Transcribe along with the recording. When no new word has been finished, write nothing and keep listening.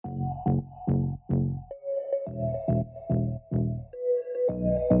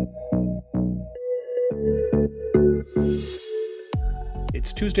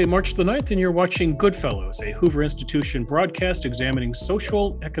It's Tuesday, March the 9th, and you're watching Goodfellows, a Hoover Institution broadcast examining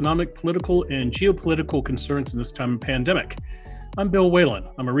social, economic, political, and geopolitical concerns in this time of pandemic. I'm Bill Whalen.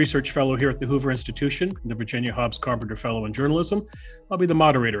 I'm a research fellow here at the Hoover Institution, the Virginia Hobbs Carpenter Fellow in Journalism. I'll be the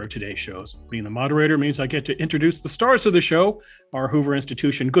moderator of today's shows. Being the moderator means I get to introduce the stars of the show, our Hoover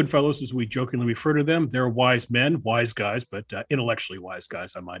Institution Goodfellows, as we jokingly refer to them. They're wise men, wise guys, but intellectually wise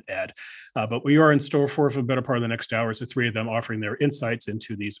guys, I might add. But we are in store for the better part of the next hour, the three of them offering their insights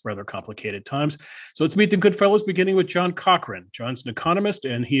into these rather complicated times. So let's meet the Goodfellows, beginning with John Cochrane. John's an economist,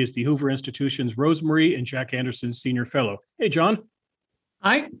 and he is the Hoover Institution's Rosemary and Jack Anderson Senior Fellow. Hey, John.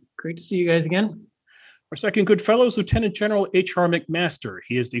 Hi, great to see you guys again. Our second good fellow is Lieutenant General H.R. McMaster.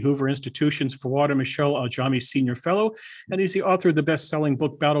 He is the Hoover Institution's Fouad Michel Aljami Senior Fellow, and he's the author of the best-selling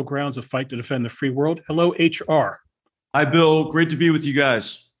book, Battlegrounds, A Fight to Defend the Free World. Hello, H.R. Hi, Bill. Great to be with you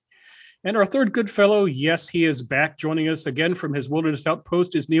guys. And our third good fellow, yes, he is back. Joining us again from his wilderness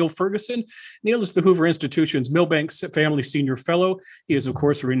outpost is Neil Ferguson. Neil is the Hoover Institution's Milbank Family Senior Fellow. He is, of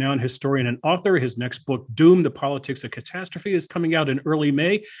course, a renowned historian and author. His next book, Doom, The Politics of Catastrophe, is coming out in early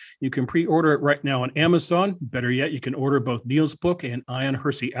May. You can pre-order it right now on Amazon. Better yet, you can order both Neil's book and Ayaan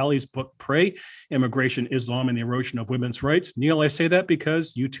Hirsi Ali's book, Prey, Immigration, Islam, and the Erosion of Women's Rights. Neil, I say that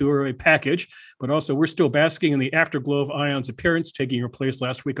because you two are a package, but also we're still basking in the afterglow of Ayaan's appearance, taking your place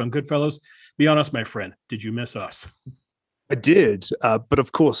last week on Goodfellows. Be honest, my friend. Did you miss us? I did, but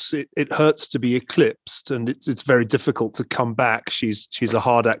of course it hurts to be eclipsed, and it's very difficult to come back. She's a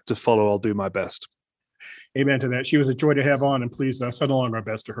hard act to follow. I'll do my best. Amen to that. She was a joy to have on, and please send along our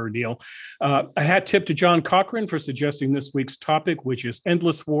best to her, Neil. A hat tip to John Cochrane for suggesting this week's topic, which is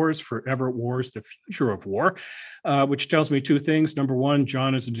Endless Wars, Forever Wars, the Future of War, which tells me two things. Number one,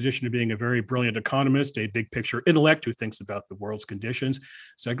 John is, in addition to being a very brilliant economist, a big picture intellect who thinks about the world's conditions.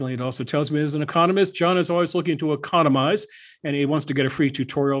 Secondly, it also tells me as an economist, John is always looking to economize, and he wants to get a free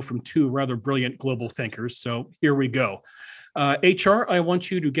tutorial from two rather brilliant global thinkers. So here we go. HR, I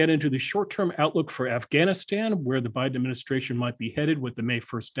want you to get into the short-term outlook for Afghanistan, where the Biden administration might be headed with the May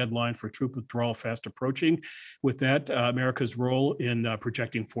 1st deadline for troop withdrawal fast approaching. With that, America's role in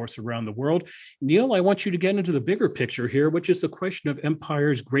projecting force around the world. Neil, I want you to get into the bigger picture here, which is the question of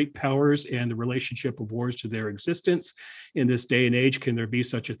empires, great powers, and the relationship of wars to their existence. In this day and age, can there be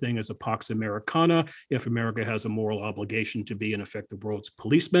such a thing as a Pax Americana if America has a moral obligation to be, in effect, the world's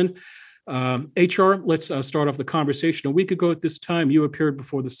policeman? HR, let's start off the conversation. A week ago at this time, you appeared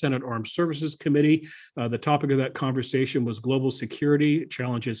before the Senate Armed Services Committee. The topic of that conversation was global security,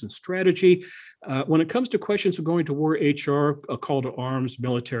 challenges, and strategy. When it comes to questions of going to war, HR, a call to arms,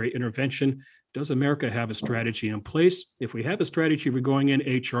 military intervention, does America have a strategy in place? If we have a strategy for going in,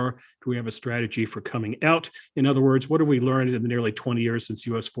 HR, do we have a strategy for coming out? In other words, what have we learned in the nearly 20 years since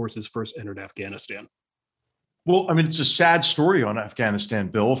U.S. forces first entered Afghanistan? Well, I mean, it's a sad story on Afghanistan,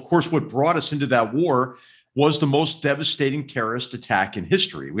 Bill. Of course, what brought us into that war was the most devastating terrorist attack in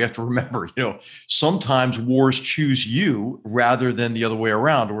history. We have to remember, sometimes wars choose you rather than the other way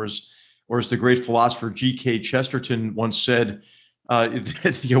around. Or as the great philosopher G.K. Chesterton once said,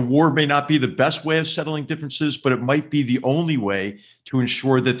 war may not be the best way of settling differences, but it might be the only way to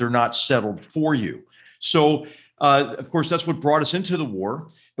ensure that they're not settled for you. So, of course, that's what brought us into the war.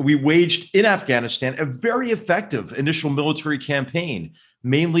 We waged in Afghanistan a very effective initial military campaign,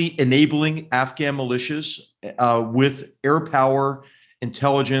 mainly enabling Afghan militias with air power,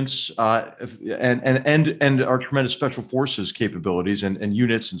 intelligence, and our tremendous special forces capabilities and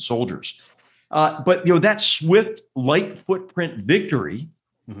units and soldiers. But that swift, light footprint victory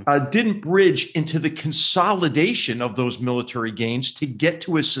didn't bridge into the consolidation of those military gains to get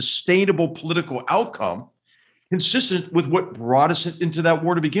to a sustainable political outcome consistent with what brought us into that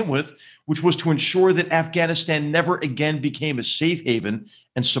war to begin with, which was to ensure that Afghanistan never again became a safe haven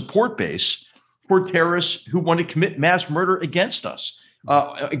and support base for terrorists who want to commit mass murder against us,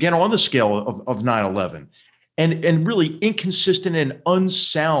 again, on the scale of 9/11. And really inconsistent and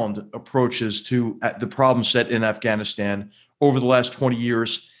unsound approaches to the problem set in Afghanistan over the last 20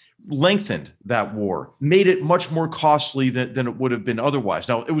 years lengthened that war, made it much more costly than it would have been otherwise.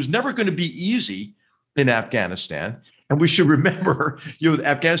 Now, it was never going to be easy in Afghanistan. And we should remember,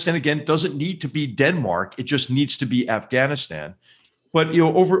 Afghanistan, again, doesn't need to be Denmark. It just needs to be Afghanistan. But,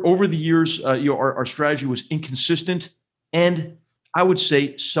 over the years, our strategy was inconsistent and I would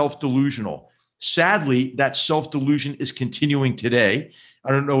say self-delusional. Sadly, that self-delusion is continuing today.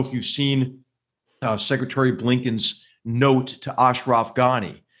 I don't know if you've seen Secretary Blinken's note to Ashraf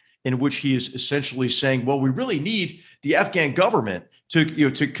Ghani, in which he is essentially saying, well, we really need the Afghan government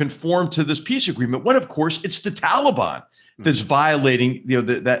to conform to this peace agreement, when of course it's the Taliban that's violating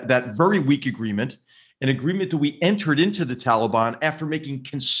that very weak agreement, an agreement that we entered into the Taliban after making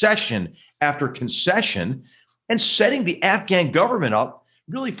concession after concession and setting the Afghan government up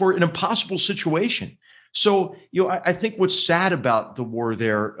really for an impossible situation. So, I think what's sad about the war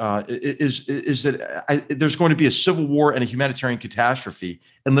there is that there's going to be a civil war and a humanitarian catastrophe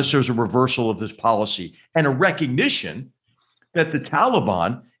unless there's a reversal of this policy and a recognition that the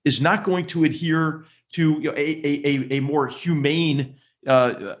Taliban is not going to adhere to a more humane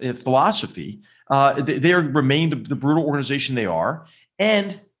philosophy. They remain the brutal organization they are,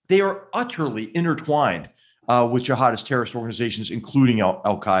 and they are utterly intertwined with jihadist terrorist organizations, including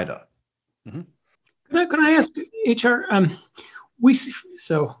Al Qaeda. Mm-hmm. Can I ask HR?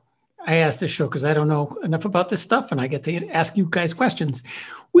 So I asked this show because I don't know enough about this stuff, and I get to ask you guys questions.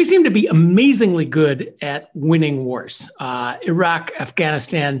 We seem to be amazingly good at winning wars. Iraq,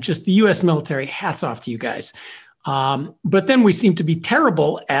 Afghanistan, just the U.S. military. Hats off to you guys. But then we seem to be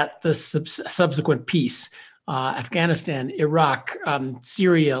terrible at the subsequent peace. Afghanistan, Iraq,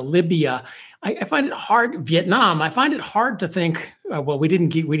 Syria, Libya. I find it hard. Vietnam. I find it hard to think. Well, we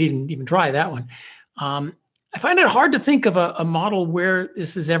didn't even try that one. I find it hard to think of a model where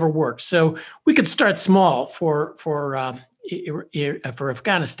this has ever worked. So we could start small for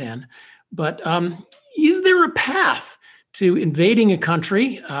Afghanistan, but is there a path to invading a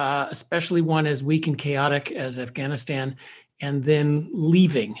country, especially one as weak and chaotic as Afghanistan, and then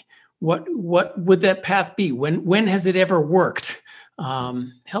leaving? What would that path be? When has it ever worked?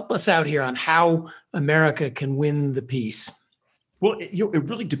 Help us out here on how America can win the peace. Well, it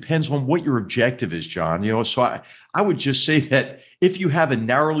really depends on what your objective is, John. So I would just say that if you have a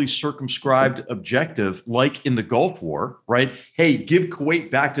narrowly circumscribed objective, like in the Gulf War, right? Hey, give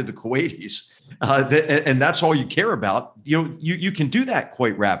Kuwait back to the Kuwaitis, and that's all you care about. You can do that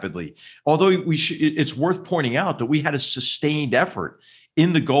quite rapidly. Although it's worth pointing out that we had a sustained effort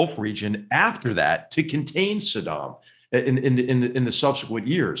in the Gulf region after that to contain Saddam in the subsequent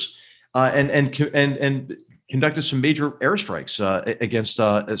years, and conducted some major airstrikes against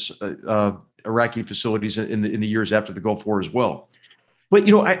Iraqi facilities in the years after the Gulf War as well. But,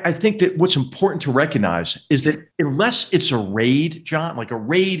 I think that what's important to recognize is that unless it's a raid, John, like a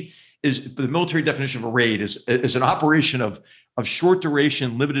raid is the military definition of a raid is an operation of short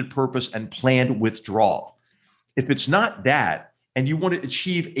duration, limited purpose, and planned withdrawal. If it's not that, and you want to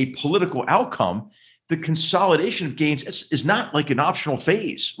achieve a political outcome, the consolidation of gains is not like an optional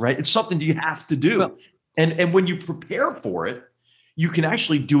phase, right? It's something you have to do. Well, and when you prepare for it, you can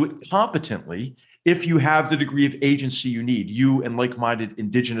actually do it competently if you have the degree of agency you need, you and like-minded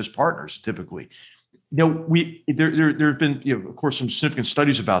indigenous partners, typically. There have been, of course, some significant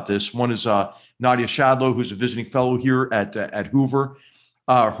studies about this. One is Nadia Shadlow, who's a visiting fellow here at Hoover.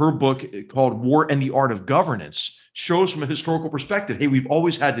 Her book called War and the Art of Governance shows from a historical perspective, hey, we've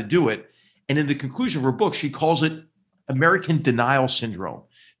always had to do it. And in the conclusion of her book, she calls it American denial syndrome,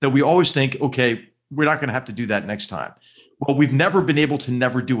 that we always think, okay, we're not going to have to do that next time. Well, we've never been able to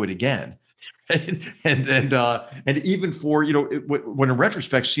never do it again. and even for, when in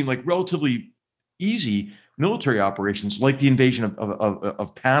retrospect seem like relatively easy military operations, like the invasion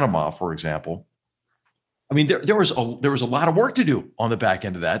of Panama, for example. I mean, there was a lot of work to do on the back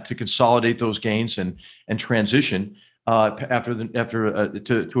end of that to consolidate those gains and transition to a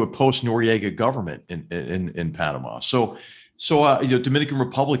post-Noriega government in Panama. So Dominican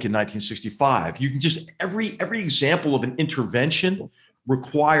Republic in 1965. You can just every example of an intervention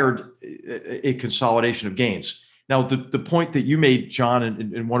required a consolidation of gains. Now, the point that you made, John,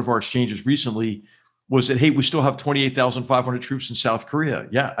 in one of our exchanges recently was that, hey, we still have 28,500 troops in South Korea.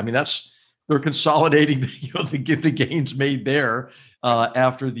 Yeah, I mean they're consolidating the gains made there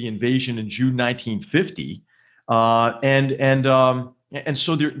after the invasion in June 1950, and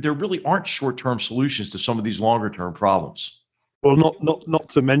so there really aren't short-term solutions to some of these longer-term problems. Well, not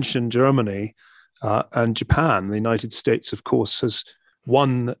to mention Germany and Japan. The United States, of course, has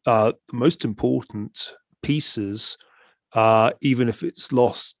won the most important pieces, even if it's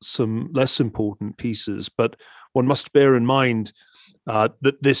lost some less important pieces. But one must bear in mind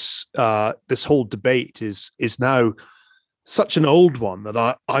that this whole debate is now such an old one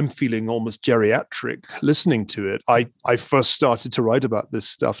that I'm feeling almost geriatric listening to it. I first started to write about this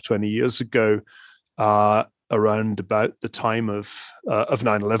stuff 20 years ago. Around about the time of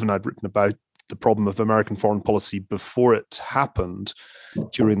 9/11, I'd written about the problem of American foreign policy before it happened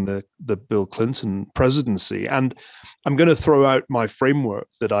during the Bill Clinton presidency. And I'm going to throw out my framework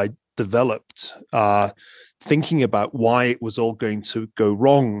that I developed, thinking about why it was all going to go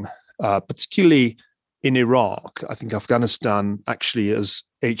wrong, particularly in Iraq, I think Afghanistan actually, as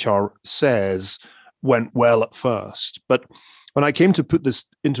HR says, went well at first. But when I came to put this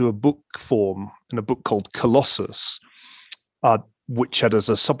into a book form, in a book called Colossus, which had as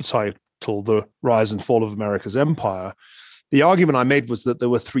a subtitle The Rise and Fall of America's Empire, the argument I made was that there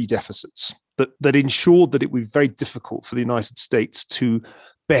were three deficits that ensured that it would be very difficult for the United States to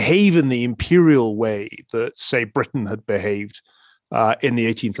behave in the imperial way that, say, Britain had behaved in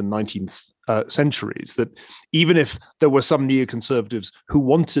the 18th and 19th centuries, that even if there were some neoconservatives who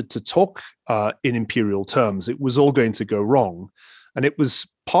wanted to talk in imperial terms, it was all going to go wrong. And it was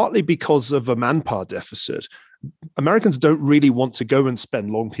partly because of a manpower deficit. Americans don't really want to go and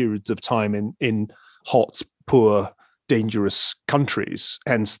spend long periods of time in hot, poor, dangerous countries,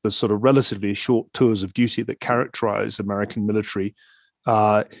 hence the sort of relatively short tours of duty that characterize American military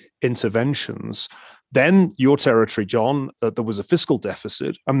interventions. Then your territory, John, there was a fiscal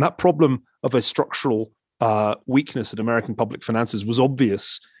deficit, and that problem of a structural weakness in American public finances was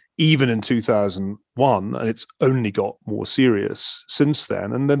obvious even in 2001, and it's only got more serious since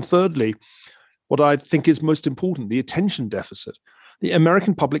then. And then thirdly, what I think is most important, the attention deficit. The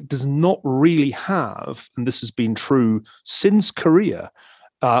American public does not really have, and this has been true since Korea,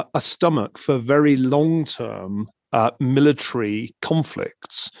 a stomach for very long-term military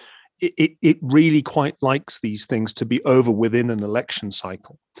conflicts. It really quite likes these things to be over within an election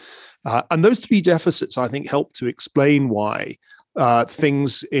cycle. And those three deficits, I think, help to explain why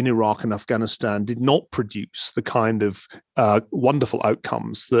things in Iraq and Afghanistan did not produce the kind of wonderful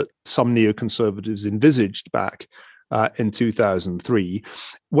outcomes that some neoconservatives envisaged back in 2003.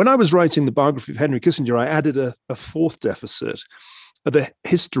 When I was writing the biography of Henry Kissinger, I added a fourth deficit, the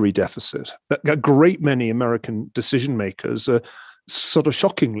history deficit. A great many American decision makers are sort of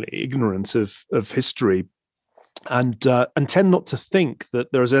shockingly ignorant of history and tend not to think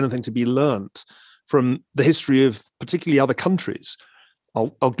that there is anything to be learnt from the history of particularly other countries.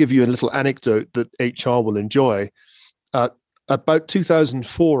 I'll give you a little anecdote that HR will enjoy. About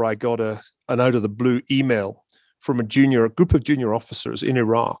 2004, I got an out of the blue email from a group of junior officers in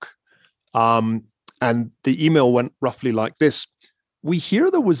Iraq. And the email went roughly like this: we hear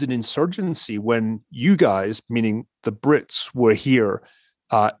there was an insurgency when you guys, meaning the Brits, were here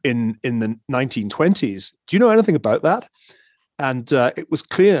in the 1920s. Do you know anything about that? And it was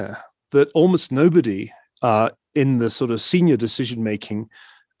clear that almost nobody in the sort of senior decision-making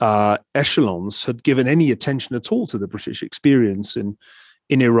echelons had given any attention at all to the British experience in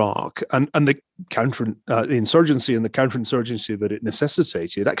Iraq, and the insurgency and the counterinsurgency that it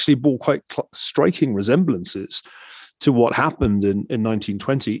necessitated actually bore quite striking resemblances to what happened in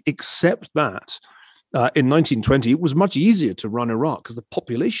 1920, except that in 1920 it was much easier to run Iraq because the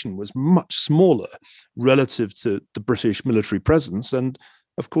population was much smaller relative to the British military presence, and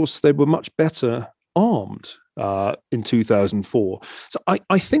of course they were much better armed in 2004. So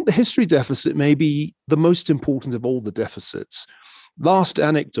I think the history deficit may be the most important of all the deficits. Last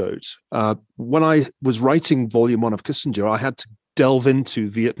anecdote, when I was writing volume 1 of Kissinger, I had to delve into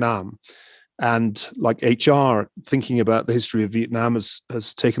Vietnam. And like HR, thinking about the history of Vietnam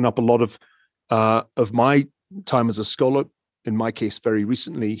has taken up a lot of my time as a scholar. In my case, very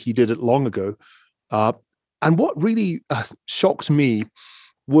recently, he did it long ago. And what really shocked me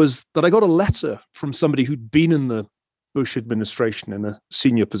was that I got a letter from somebody who'd been in the Bush administration in a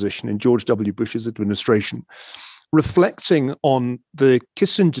senior position in George W. Bush's administration, reflecting on the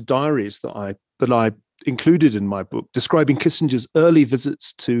Kissinger diaries that I included in my book, describing Kissinger's early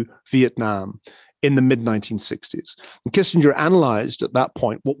visits to Vietnam in the mid-1960s. And Kissinger analyzed at that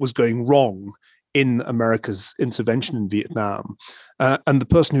point what was going wrong in America's intervention in Vietnam. And the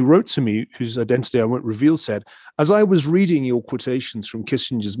person who wrote to me, whose identity I won't reveal, said, as I was reading your quotations from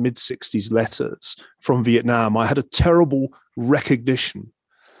Kissinger's mid-60s letters from Vietnam, I had a terrible recognition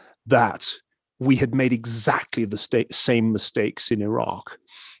that we had made exactly the same mistakes in Iraq.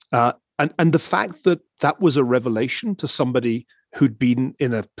 And the fact that that was a revelation to somebody who'd been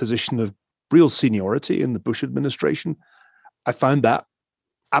in a position of real seniority in the Bush administration, I found that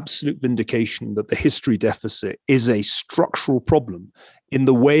absolute vindication that the history deficit is a structural problem in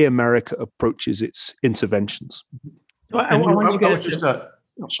the way America approaches its interventions.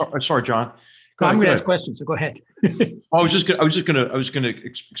 Sorry, John. I'm going to ask questions, so go ahead. I was just going to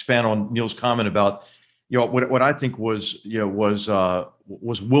expand on Neil's comment about, what I think was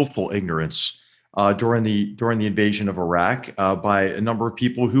willful ignorance during the invasion of Iraq by a number of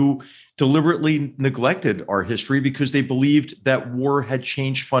people who deliberately neglected our history because they believed that war had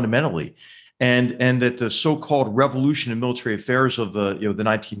changed fundamentally, and that the so-called revolution in military affairs of the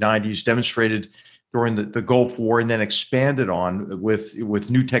 1990s demonstrated during the Gulf War, and then expanded on with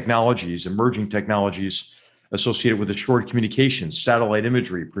new technologies, emerging technologies associated with assured communications, satellite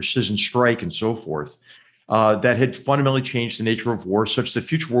imagery, precision strike, and so forth, that had fundamentally changed the nature of war, such that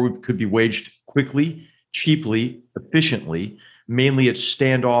future war could be waged quickly, cheaply, efficiently, mainly at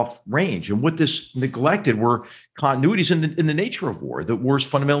standoff range. And what this neglected were continuities in the nature of war. That war is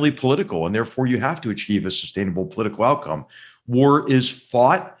fundamentally political, and therefore you have to achieve a sustainable political outcome. War is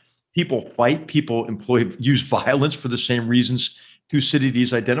fought. People fight. People use violence for the same reasons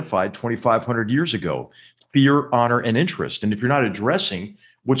Thucydides identified 2,500 years ago: fear, honor, and interest. And if you're not addressing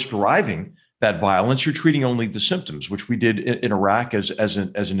what's driving that violence, you're treating only the symptoms, which we did in Iraq as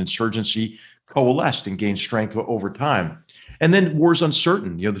an insurgency coalesced and gained strength over time. And then war is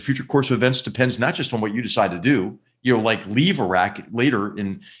uncertain. The future course of events depends not just on what you decide to do, like leave Iraq later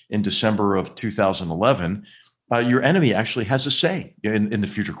in December of 2011. Your enemy actually has a say in the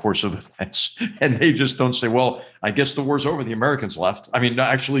future course of events. And they just don't say, well, I guess the war's over, the Americans left. I mean,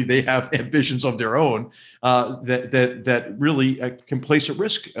 actually, they have ambitions of their own that really can place at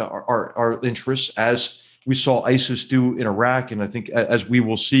risk our interests, as we saw ISIS do in Iraq. And I think as we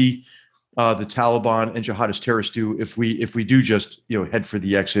will see the Taliban and jihadist terrorists do if we do just head for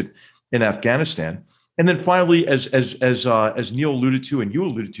the exit in Afghanistan. And then finally, as Neil alluded to and you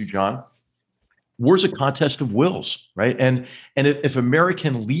alluded to, John, war is a contest of wills, right? And if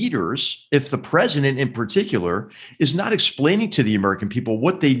American leaders, if the president in particular, is not explaining to the American people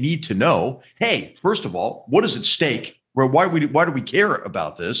what they need to know, hey, first of all, what is at stake? Why do we care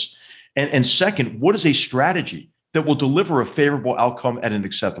about this? And second, what is a strategy that will deliver a favorable outcome at an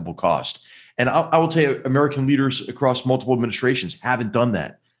acceptable cost? And I will tell you, American leaders across multiple administrations haven't done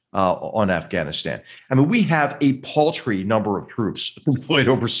that on Afghanistan. I mean, we have a paltry number of troops deployed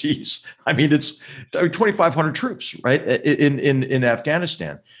overseas. I mean, it's 2,500 troops, right, in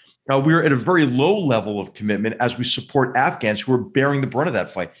Afghanistan. We're at a very low level of commitment as we support Afghans who are bearing the brunt of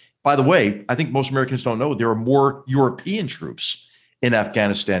that fight. By the way, I think most Americans don't know there are more European troops in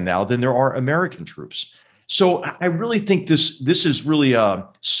Afghanistan now than there are American troops. So I really think this is really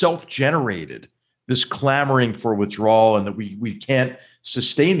self-generated, this clamoring for withdrawal, and that we can't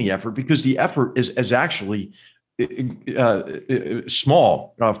sustain the effort because the effort is actually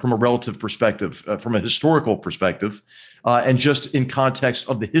small from a relative perspective, from a historical perspective, and just in context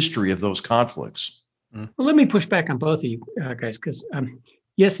of the history of those conflicts. Well, let me push back on both of you guys, because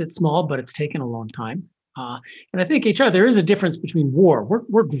yes, it's small, but it's taken a long time. And I think, HR, there is a difference between war.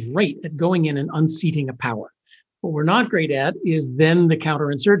 We're great at going in and unseating a power. What we're not great at is then the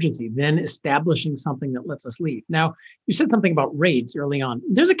counterinsurgency, then establishing something that lets us leave. Now, you said something about raids early on.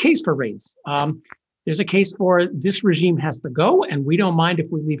 There's a case for raids. There's a case for this regime has to go, and we don't mind if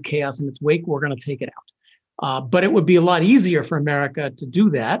we leave chaos in its wake. We're going to take it out. But it would be a lot easier for America to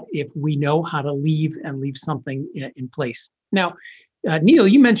do that if we know how to leave and leave something in place. Now, Neil,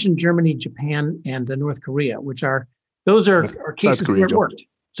 you mentioned Germany, Japan, and North Korea, which are cases where it worked.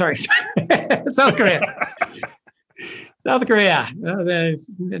 Sorry, South Korea. South Korea, the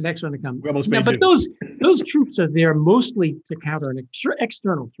next one to come. But those troops are there mostly to counter an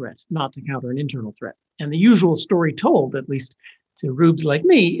external threat, not to counter an internal threat. And the usual story told, at least to rubes like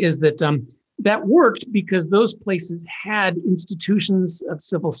me, is that that worked because those places had institutions of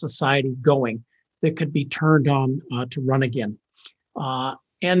civil society going that could be turned on to run again.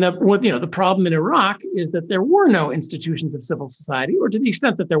 And the problem in Iraq is that there were no institutions of civil society, or to the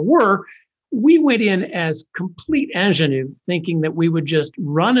extent that there were, we went in as complete ingenue, thinking that we would just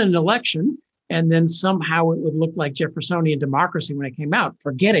run an election and then somehow it would look like Jeffersonian democracy when it came out,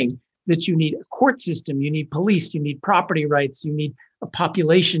 forgetting that you need a court system, you need police, you need property rights, you need a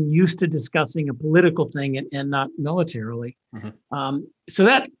population used to discussing a political thing and not militarily. Mm-hmm. So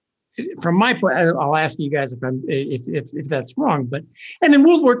that, from my point, I'll ask you guys if that's wrong. And in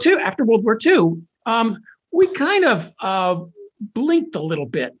World War II, after World War II, we kind of blinked a little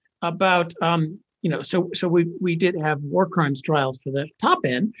bit about, so we did have war crimes trials for the top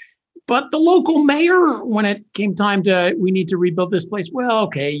end, but the local mayor, when it came time we need to rebuild this place, well,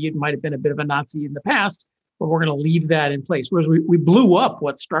 okay, you might have been a bit of a Nazi in the past, but we're going to leave that in place. Whereas we blew up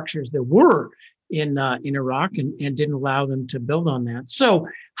what structures there were in Iraq and didn't allow them to build on that. So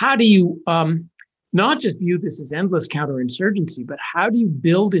how do you not just view this as endless counterinsurgency, but how do you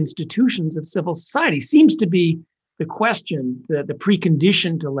build institutions of civil society? Seems to be the question, the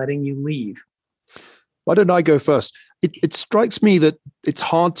precondition to letting you leave. Why don't I go first? It strikes me that it's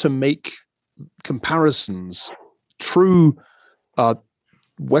hard to make comparisons. True,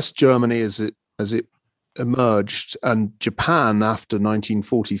 West Germany as it emerged and Japan after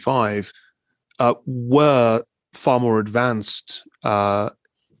 1945 were far more advanced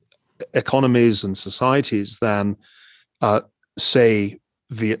economies and societies than, say,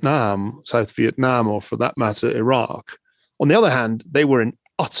 Vietnam, South Vietnam, or for that matter, Iraq. On the other hand, they were in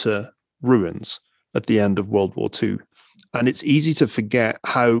utter ruins at the end of World War II. And it's easy to forget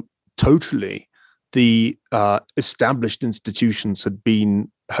how totally the established institutions had been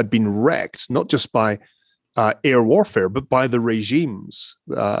wrecked, not just by air warfare, but by the regimes,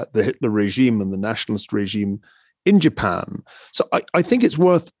 the Hitler regime and the nationalist regime in Japan. So I think it's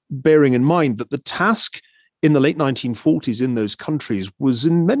worth bearing in mind that the task in the late 1940s in those countries was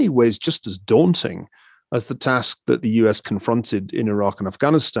in many ways just as daunting as the task that the US confronted in Iraq and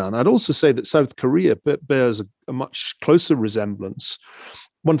Afghanistan. I'd also say that South Korea bears a much closer resemblance.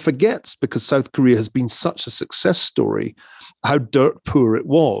 One forgets, because South Korea has been such a success story, how dirt poor it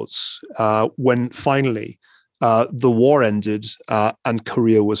was when finally the war ended and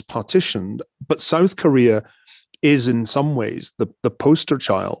Korea was partitioned. But South Korea is in some ways the poster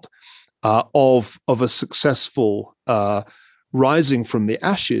child of a successful rising from the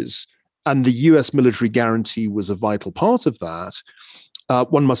ashes, and the US military guarantee was a vital part of that.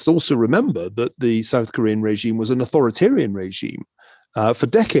 One must also remember that the South Korean regime was an authoritarian regime for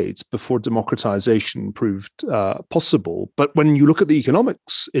decades before democratization proved possible. But when you look at the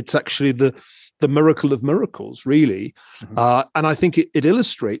economics, it's actually the miracle of miracles, really. Mm-hmm. And I think it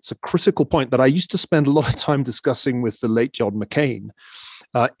illustrates a critical point that I used to spend a lot of time discussing with the late John McCain.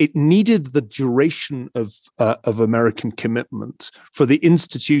 It needed the duration of American commitment for the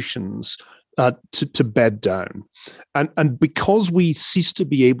institutions to bed down. And because we ceased to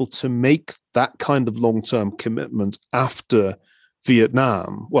be able to make that kind of long-term commitment after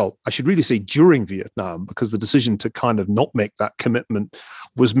Vietnam, well, I should really say during Vietnam, because the decision to kind of not make that commitment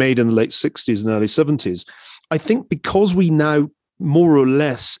was made in the late 60s and early 70s. I think because we now more or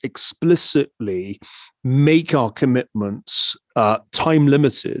less explicitly make our commitments time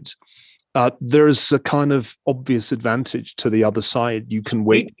limited, there's a kind of obvious advantage to the other side. You can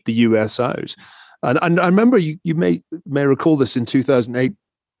wait the US out. And I remember you may recall this in 2008,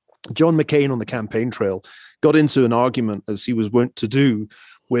 John McCain on the campaign trail got into an argument, as he was wont to do,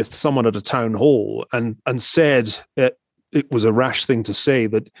 with someone at a town hall and said it was a rash thing to say,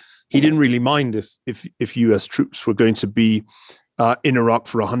 that he didn't really mind if US troops were going to be in Iraq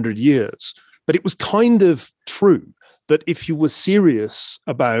for 100 years. But it was kind of true that if you were serious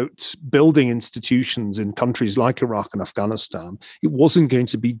about building institutions in countries like Iraq and Afghanistan, it wasn't going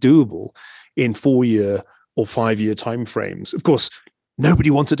to be doable in 4-year or 5-year timeframes. Of course, nobody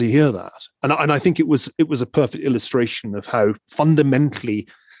wanted to hear that. And I think it was a perfect illustration of how fundamentally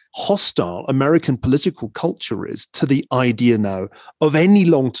hostile American political culture is to the idea now of any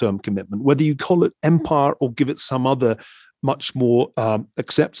long-term commitment, whether you call it empire or give it some other much more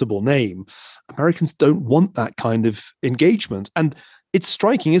acceptable name. Americans don't want that kind of engagement. And it's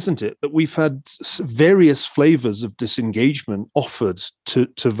striking, isn't it, that we've had various flavors of disengagement offered to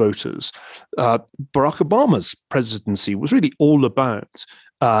voters. Barack Obama's presidency was really all about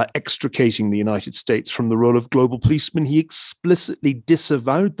extricating the United States from the role of global policeman. He explicitly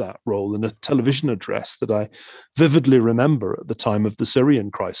disavowed that role in a television address that I vividly remember at the time of the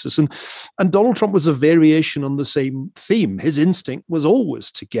Syrian crisis. And Donald Trump was a variation on the same theme. His instinct was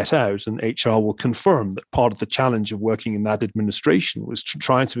always to get out, and HR will confirm that part of the challenge of working in that administration was to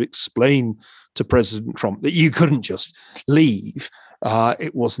try to explain to President Trump that you couldn't just leave.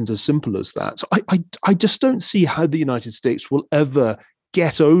 It wasn't as simple as that. So I just don't see how the United States will ever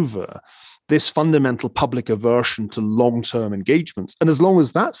get over this fundamental public aversion to long-term engagements. And as long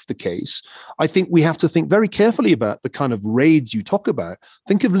as that's the case, I think we have to think very carefully about the kind of raids you talk about.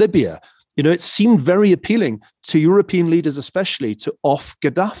 Think of Libya. You know, it seemed very appealing to European leaders, especially, to off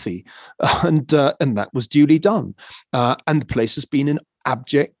Gaddafi, and that was duly done. And the place has been in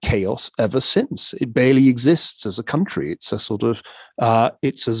abject chaos ever since. It barely exists as a country. It's a sort of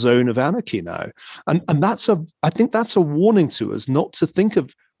it's a zone of anarchy now, and I think that's a warning to us not to think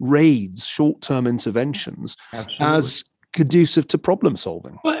of raids, short-term interventions, as conducive to problem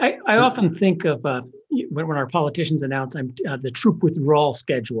solving. Well, I often think of when our politicians announce the troop withdrawal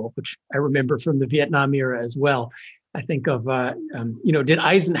schedule, which I remember from the Vietnam era as well. I think of, did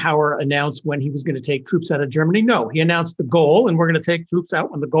Eisenhower announce when he was going to take troops out of Germany? No, he announced the goal, and we're going to take troops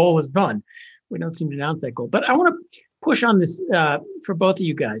out when the goal is done. We don't seem to announce that goal. But I want to push on this for both of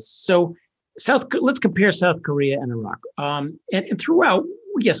you guys. So let's compare South Korea and Iraq. And throughout,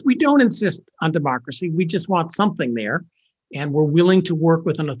 yes, we don't insist on democracy. We just want something there. And we're willing to work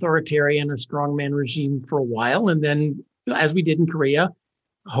with an authoritarian or strongman regime for a while. And then, as we did in Korea,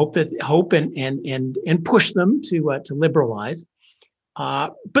 hope and push them to liberalize.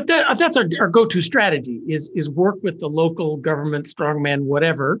 But that's our go-to strategy is work with the local government, strongman,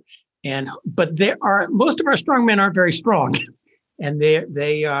 whatever, But most of our strongmen aren't very strong, and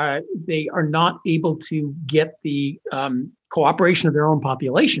they are not able to get the cooperation of their own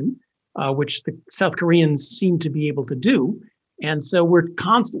population, which the South Koreans seem to be able to do. And so we're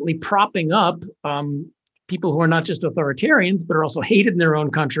constantly propping up people who are not just authoritarians, but are also hated in their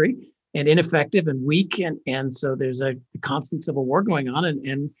own country and ineffective and weak. And so there's a constant civil war going on.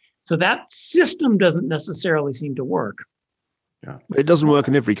 And so that system doesn't necessarily seem to work. Yeah. It doesn't work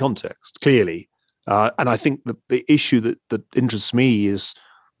in every context, clearly. And I think the issue that interests me is,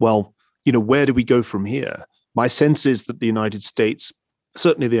 well, where do we go from here? My sense is that the United States,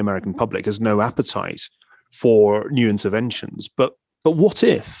 certainly the American public, has no appetite for new interventions. But what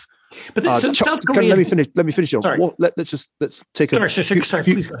if? But South Korea. Let me finish off. Let's take a. Sorry,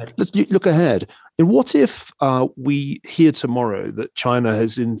 please go ahead. Let's look ahead. And what if we hear tomorrow that China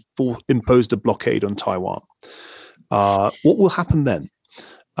has imposed a blockade on Taiwan? What will happen then?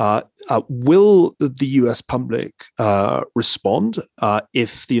 Will the US public respond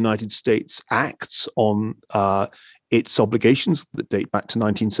if the United States acts on its obligations that date back to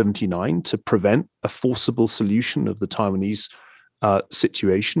 1979 to prevent a forcible solution of the Taiwanese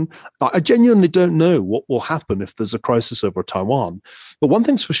situation? I genuinely don't know what will happen if there's a crisis over Taiwan. But one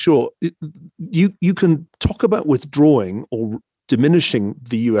thing's for sure, you can talk about withdrawing or diminishing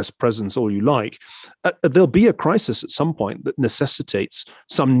the US presence all you like. There'll be a crisis at some point that necessitates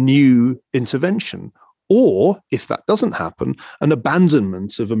some new intervention. Or, if that doesn't happen, an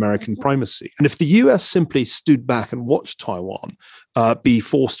abandonment of American primacy. And if the US simply stood back and watched Taiwan be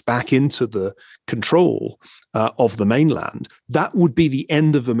forced back into the control of the mainland, that would be the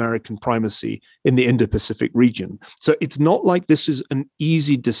end of American primacy in the Indo-Pacific region. So it's not like this is an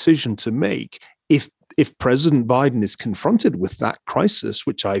easy decision to make if President Biden is confronted with that crisis,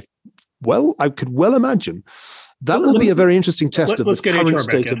 which I could well imagine. That will be a very interesting test of the current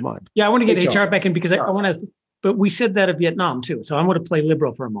state of mind. Yeah, I want to get HR back in because I want to ask, but we said that of Vietnam too. So I want to play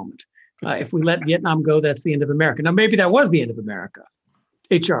liberal for a moment. If we let Vietnam go, that's the end of America. Now, maybe that was the end of America.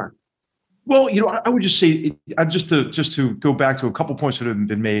 HR. Well, I would just say, just to go back to a couple points that have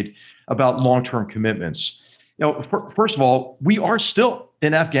been made about long-term commitments. First of all, we are still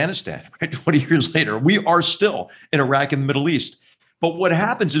in Afghanistan, right? 20 years later, we are still in Iraq and the Middle East. But what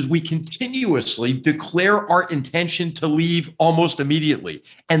happens is we continuously declare our intention to leave almost immediately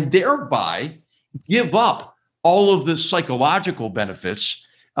and thereby give up all of the psychological benefits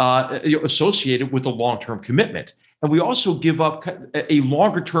associated with a long-term commitment. And we also give up a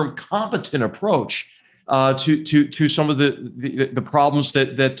longer-term competent approach to some of the problems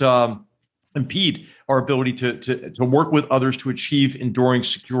that impede our ability to work with others to achieve enduring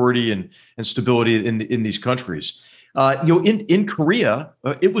security and stability in these countries. In Korea,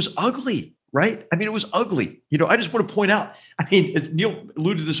 it was ugly, right? I mean, it was ugly. I just want to point out, Neil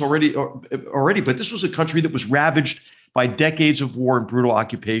alluded to this already, but this was a country that was ravaged by decades of war and brutal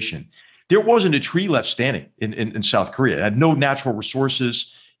occupation. There wasn't a tree left standing in South Korea. It had no natural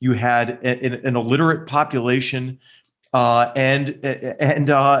resources. You had an illiterate population, and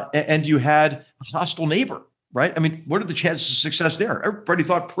you had a hostile neighbor, right? I mean, what are the chances of success there? Everybody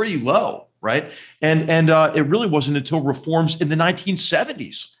thought pretty low. Right. And it really wasn't until reforms in the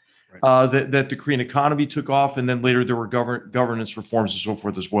 1970s that the Korean economy took off. And then later there were governance reforms and so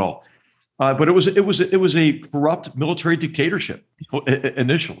forth as well. But it was a corrupt military dictatorship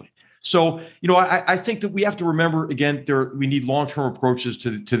initially. So, I think that we have to remember, again, we need long-term approaches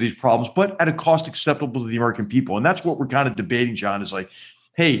to these problems, but at a cost acceptable to the American people. And that's what we're kind of debating, John, is like,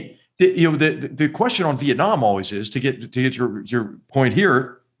 hey, the question on Vietnam always is, to get your point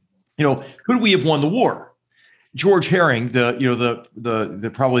here, could we have won the war? George Herring,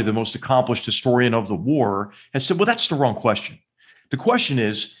 the probably the most accomplished historian of the war, has said, well, that's the wrong question. The question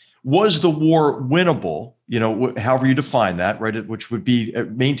is, was the war winnable? However you define that, right? Which would be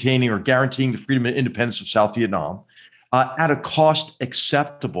maintaining or guaranteeing the freedom and independence of South Vietnam at a cost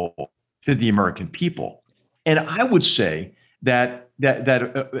acceptable to the American people. And I would say that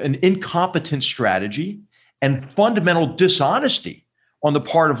an incompetent strategy and fundamental dishonesty on the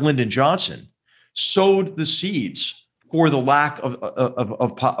part of Lyndon Johnson sowed the seeds for the lack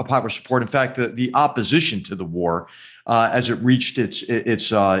of popular support. In fact, the opposition to the war as it reached its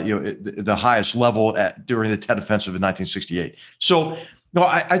the highest level during the Tet Offensive in 1968. So,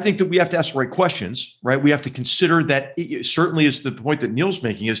 I think that we have to ask the right questions, right? We have to consider that it certainly is the point that Neil's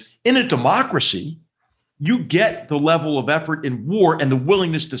making is, in a democracy, you get the level of effort in war and the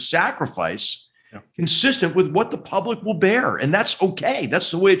willingness to sacrifice consistent with what the public will bear. And that's okay. That's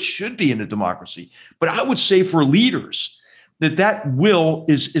the way it should be in a democracy. But I would say for leaders that will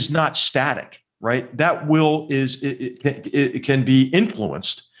is not static, right? That will it can be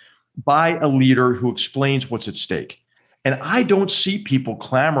influenced by a leader who explains what's at stake. And I don't see people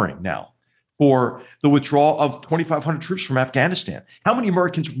clamoring now for the withdrawal of 2,500 troops from Afghanistan. How many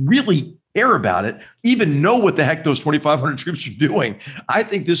Americans really care about it, even know what the heck those 2,500 troops are doing? I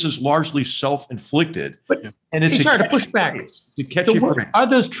think this is largely self-inflicted. But and it's to push back. Are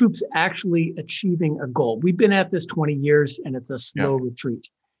those troops actually achieving a goal? We've been at this 20 years and it's a slow retreat.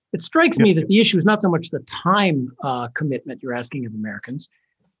 It strikes me that the issue is not so much the time commitment you're asking of Americans,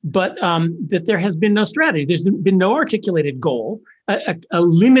 but that there has been no strategy. There's been no articulated goal, a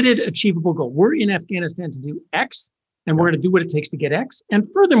limited achievable goal. We're in Afghanistan to do X, and we're going to do what it takes to get X. And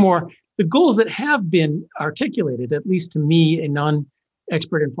furthermore, the goals that have been articulated, at least to me, a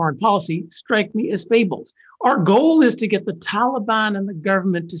non-expert in foreign policy, strike me as fables. Our goal is to get the Taliban and the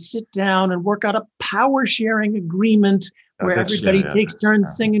government to sit down and work out a power-sharing agreement where everybody takes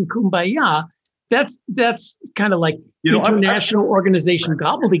turns singing Kumbaya. That's kind of like international organization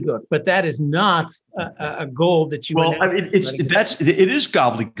gobbledygook, but that is not a goal that you. Well, it is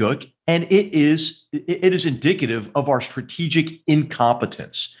gobbledygook, and it is indicative of our strategic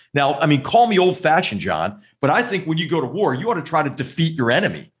incompetence. Now, I mean, call me old-fashioned, John, but I think when you go to war, you ought to try to defeat your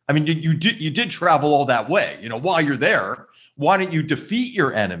enemy. I mean, you did travel all that way. While you're there, why don't you defeat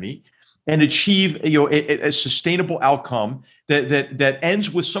your enemy and achieve a sustainable outcome that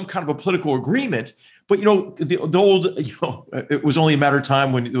ends with some kind of a political agreement? But the old it was only a matter of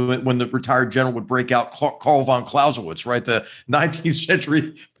time when the retired general would break out Karl von Clausewitz, right, the 19th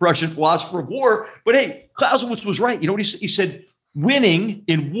century Prussian philosopher of war. But hey, Clausewitz was right. You know what he said? Winning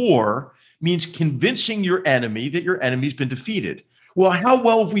in war means convincing your enemy that your enemy's been defeated. Well, how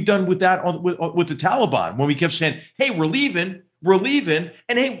well have we done with that with the Taliban when we kept saying, "Hey, we're leaving,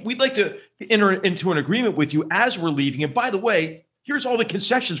 and hey, we'd like to enter into an agreement with you as we're leaving. And by the way, here's all the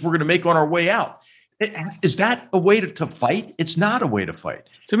concessions we're going to make on our way out." Is that a way to fight? It's not a way to fight.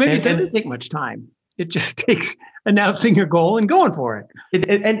 So maybe it doesn't take much time. It just takes announcing your goal and going for it.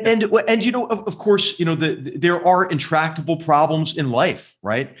 And of course, there are intractable problems in life,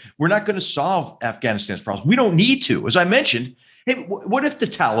 right? We're not going to solve Afghanistan's problems. We don't need to. As I mentioned, hey, what if the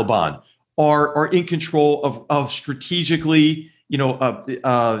Taliban are in control of strategically,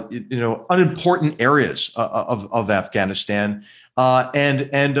 unimportant areas of Afghanistan,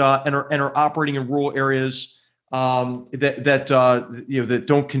 and are operating in rural areas that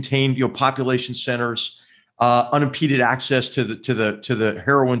don't contain population centers, unimpeded access to the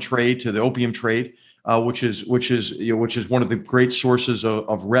heroin trade, to the opium trade, which is one of the great sources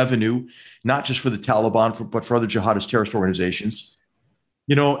of revenue, not just for the Taliban, but for other jihadist terrorist organizations.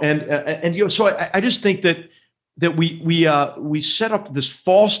 So I just think that we set up this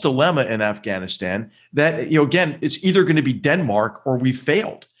false dilemma in Afghanistan that again, it's either going to be Denmark or we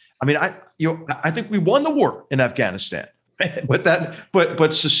failed. I mean, I think we won the war in Afghanistan,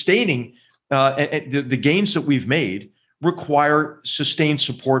 but sustaining the gains that we've made require sustained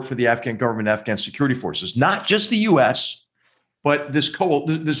support for the Afghan government, Afghan security forces, not just the U.S., but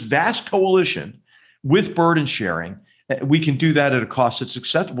this vast coalition with burden sharing. We can do that at a cost that's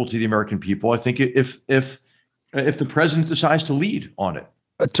acceptable to the American people. I think if the president decides to lead on it.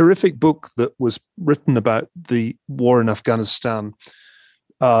 A terrific book that was written about the war in Afghanistan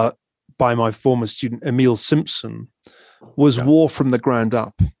by my former student, Emil Simpson, was War from the Ground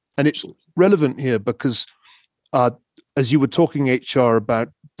Up. And it's relevant here because as you were talking, HR, about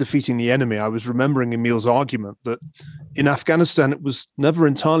defeating the enemy, I was remembering Emil's argument that in Afghanistan, it was never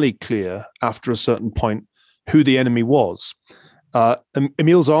entirely clear after a certain point who the enemy was.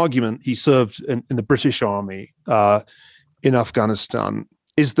 Emil's argument, he served in the British Army in Afghanistan,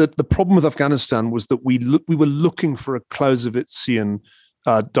 is that the problem with Afghanistan was that we were looking for a Clausewitzian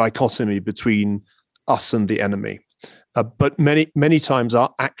dichotomy between us and the enemy. But many times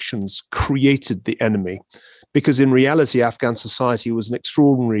our actions created the enemy, because in reality, Afghan society was an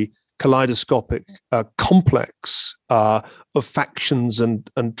extraordinary kaleidoscopic complex of factions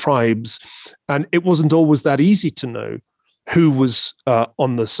and tribes. And it wasn't always that easy to know who was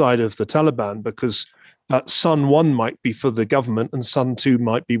on the side of the Taliban, because Son 1 might be for the government and Son 2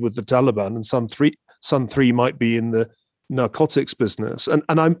 might be with the Taliban, and Son 3 might be in the narcotics business. And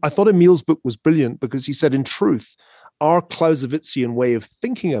I thought Emil's book was brilliant because he said, in truth, our Clausewitzian way of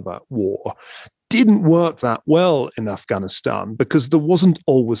thinking about war didn't work that well in Afghanistan because there wasn't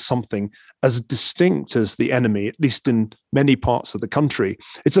always something as distinct as the enemy, at least in many parts of the country.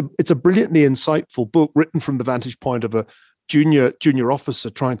 It's a brilliantly insightful book written from the vantage point of a junior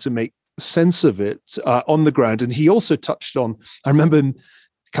officer trying to make sense of it on the ground. And he also touched on, I remember him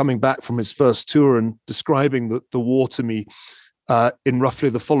coming back from his first tour and describing the war to me in roughly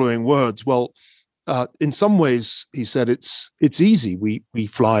the following words. Well, in some ways, he said it's easy. We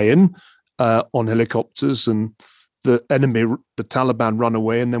fly in on helicopters, and the enemy, the Taliban, run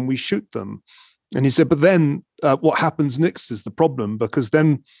away, and then we shoot them. And he said, but then what happens next is the problem, because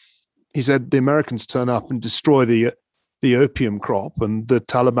then he said the Americans turn up and destroy the opium crop, and the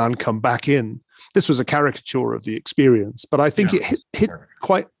Taliban come back in. This was a caricature of the experience, but I think it hit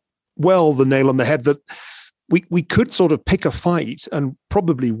quite well the nail on the head that we could sort of pick a fight and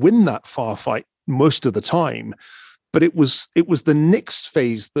probably win that fight most of the time, but it was the next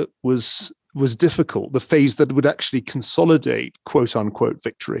phase that was difficult, the phase that would actually consolidate quote unquote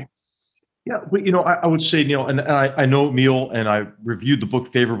victory. Yeah, but I would say, Neil, and I know Emil, and I reviewed the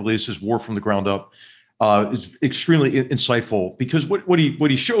book favorably. This is War from the Ground Up. It's extremely insightful, because what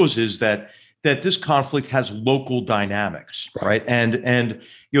he shows is that this conflict has local dynamics, right? And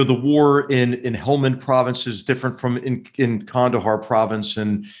the war in Helmand province is different from in Kandahar province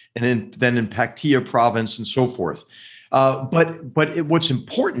and then in Paktia province and so forth. What's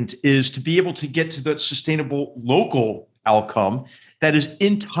important is to be able to get to that sustainable local outcome that is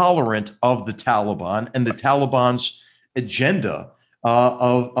intolerant of the Taliban and the Taliban's agenda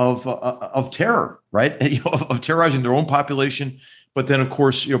of terror, right? Of terrorizing their own population, but then, of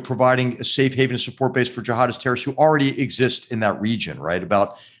course, providing a safe haven and support base for jihadist terrorists who already exist in that region, right?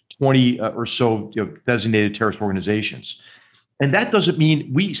 About 20 or so designated terrorist organizations. And that doesn't mean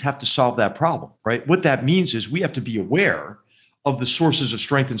we have to solve that problem, right? What that means is we have to be aware of the sources of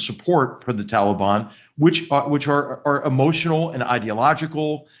strength and support for the Taliban, which are emotional and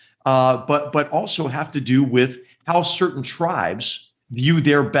ideological, but also have to do with how certain tribes view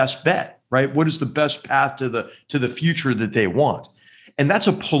their best bet, right? What is the best path to the future that they want? And that's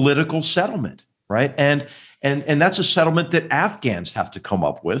a political settlement, right? And that's a settlement that Afghans have to come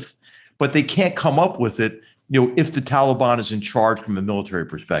up with, but they can't come up with it, if the Taliban is in charge from a military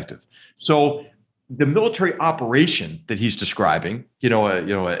perspective. So the military operation that he's describing,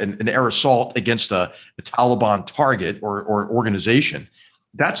 an air assault against a Taliban target or organization,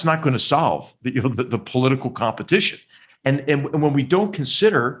 that's not going to solve the political competition. And when we don't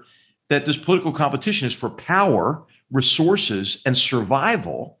consider that this political competition is for power, resources, and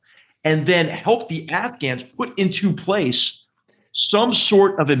survival, and then help the Afghans put into place some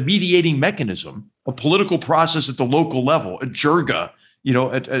sort of a mediating mechanism, a political process at the local level, a jirga,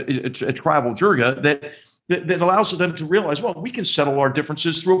 a tribal jirga that allows them to realize, well, we can settle our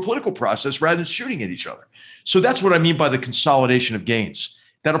differences through a political process rather than shooting at each other. So that's what I mean by the consolidation of gains.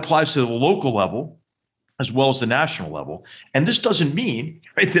 That applies to the local level as well as the national level. And this doesn't mean,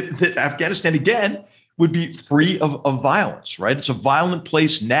 right, that Afghanistan, again, would be free of violence, right? It's a violent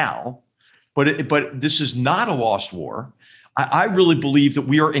place now, but this is not a lost war. I really believe that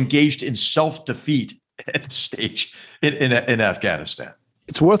we are engaged in self-defeat at this stage in Afghanistan.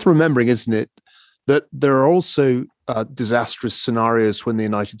 It's worth remembering, isn't it, that there are also disastrous scenarios when the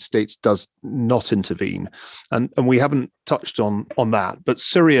United States does not intervene. And we haven't touched on that, but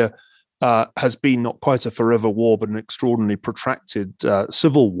Syria has been not quite a forever war, but an extraordinarily protracted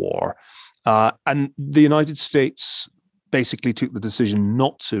civil war. And the United States basically took the decision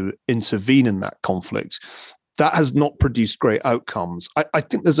not to intervene in that conflict. That has not produced great outcomes. I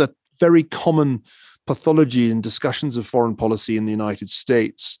think there's a very common pathology in discussions of foreign policy in the United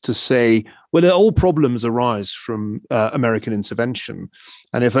States to say, well, all problems arise from American intervention.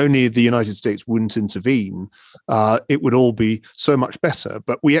 And if only the United States wouldn't intervene, it would all be so much better.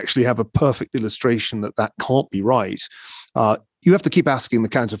 But we actually have a perfect illustration that can't be right. You have to keep asking the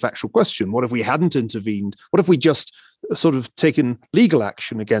counterfactual question. What if we hadn't intervened? What if we just sort of taken legal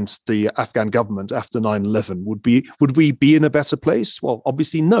action against the Afghan government after 9/11? Would we be in a better place? Well,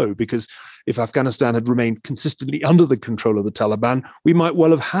 obviously no, because if Afghanistan had remained consistently under the control of the Taliban, we might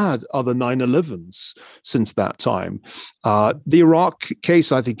well have had other 9/11s since that time. The Iraq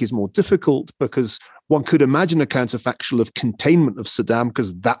case, I think, is more difficult because one could imagine a counterfactual of containment of Saddam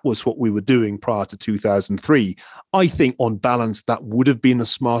because that was what we were doing prior to 2003. I think on balance, that would have been a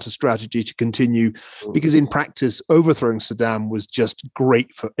smarter strategy to continue because in practice, overthrowing Saddam was just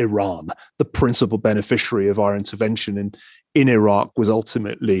great for Iran. The principal beneficiary of our intervention in Iraq was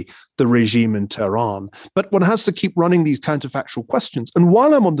ultimately the regime in Tehran. But one has to keep running these counterfactual questions. And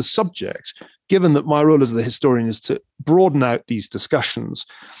while I'm on the subject, given that my role as the historian is to broaden out these discussions,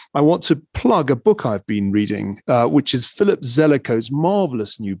 I want to plug a book I've been reading, which is Philip Zeliko's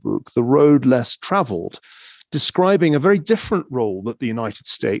marvelous new book, The Road Less Traveled, describing a very different role that the United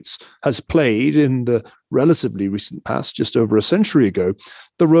States has played in the relatively recent past, just over a century ago,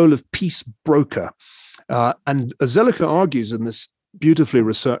 the role of peace broker. And Zelikow argues in this beautifully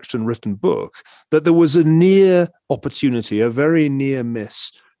researched and written book that there was a near opportunity, a very near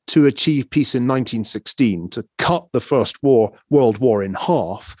miss to achieve peace in 1916, to cut the First World War in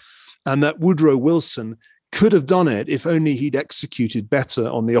half, and that Woodrow Wilson could have done it if only he'd executed better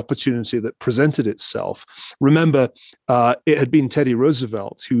on the opportunity that presented itself. Remember, it had been Teddy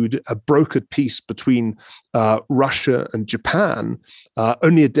Roosevelt who'd brokered peace between Russia and Japan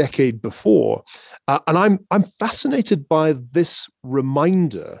only a decade before. And I'm fascinated by this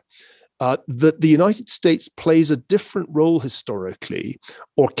reminder that the United States plays a different role historically,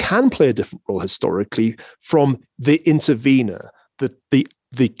 or can play a different role historically, from the intervener,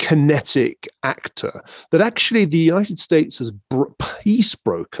 the kinetic actor, that actually the United States as peace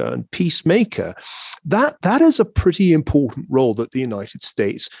broker and peacemaker, that is a pretty important role that the United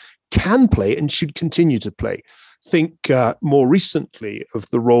States can play and should continue to play. Think more recently of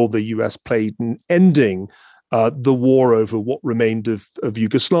the role the US played in ending the war over what remained of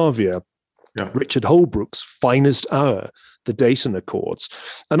Yugoslavia. Yeah. Richard Holbrooke's finest hour, the Dayton Accords.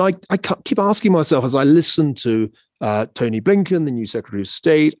 And I keep asking myself as I listen to Tony Blinken, the new Secretary of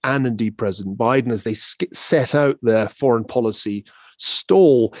State, and indeed President Biden, as they set out their foreign policy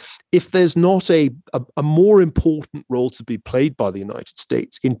stall, if there's not a more important role to be played by the United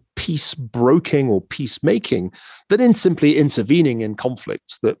States in peace broking or peacemaking than in simply intervening in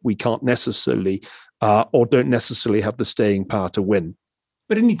conflicts that we can't necessarily or don't necessarily have the staying power to win.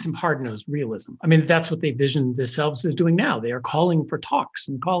 But it needs some hard-nosed realism. I mean, that's what they vision themselves as doing now. They are calling for talks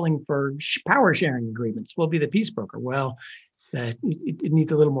and calling for power sharing agreements. We'll be the peace broker. Well, it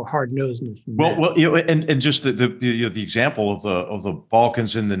needs a little more hard-nosedness than that. Well, you know, and just the example of the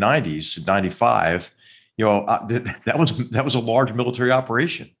Balkans in the 90s, 95, you know, that was a large military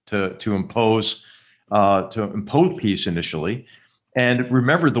operation to impose peace initially. And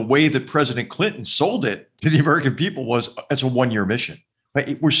remember, the way that President Clinton sold it to the American people was it's a one-year mission.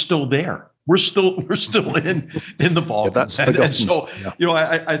 Right? We're still there. We're still in the Balkans. Yeah, and so, you know,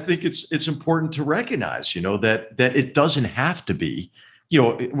 I think it's important to recognize, you know, that it doesn't have to be, you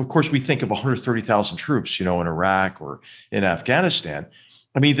know, of course, we think of 130,000 troops, you know, in Iraq or in Afghanistan.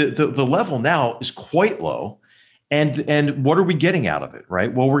 I mean, the level now is quite low. And what are we getting out of it,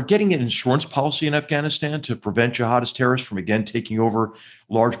 right? Well, we're getting an insurance policy in Afghanistan to prevent jihadist terrorists from, again, taking over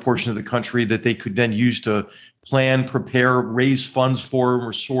large portions of the country that they could then use to plan, prepare, raise funds for,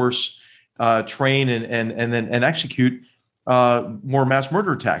 resource, train, and then execute more mass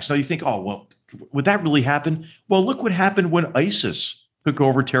murder attacks. Now you think, oh, well, would that really happen? Well, look what happened when ISIS took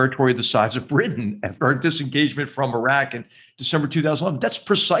over territory the size of Britain after our disengagement from Iraq in December 2011. That's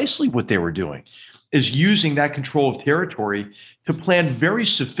precisely what they were doing, is using that control of territory to plan very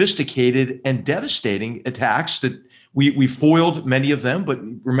sophisticated and devastating attacks that we foiled many of them. But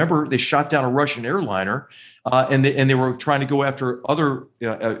remember, they shot down a Russian airliner, and they were trying to go after other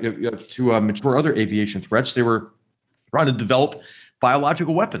to mature other aviation threats. They were trying to develop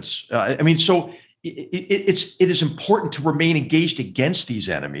biological weapons. I mean, so it is important to remain engaged against these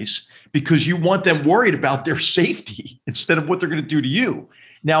enemies because you want them worried about their safety instead of what they're going to do to you.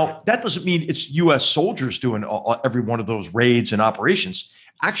 Now, that doesn't mean it's U.S. soldiers doing every one of those raids and operations.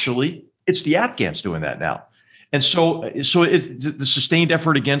 Actually, it's the Afghans doing that now. And so the sustained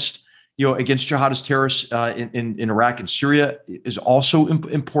effort against jihadist terrorists in Iraq and Syria is also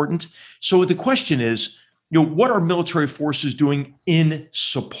important. So the question is, what are military forces doing in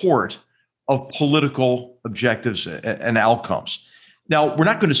support of political objectives and outcomes? Now, we're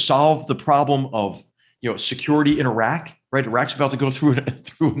not going to solve the problem of security in Iraq, right? Iraq's about to go through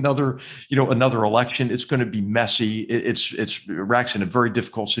another election. It's going to be messy. Iraq's in a very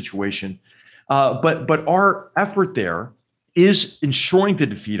difficult situation. But our effort there is ensuring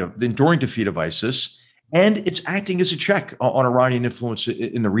the enduring defeat of ISIS, and it's acting as a check on Iranian influence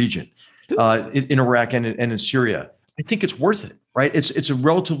in the region, in Iraq and in Syria. I think it's worth it, right? It's a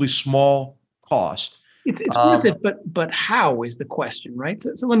relatively small cost. It's worth it, but how is the question, right?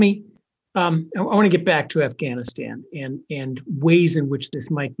 So let me. I want to get back to Afghanistan and ways in which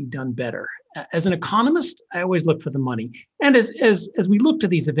this might be done better. As an economist, I always look for the money, and as we look to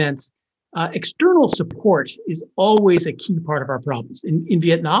these events. External support is always a key part of our problems. In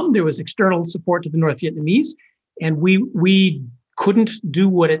Vietnam, there was external support to the North Vietnamese, and we couldn't do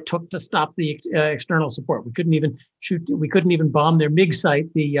what it took to stop the external support. We couldn't even shoot. We couldn't even bomb their MiG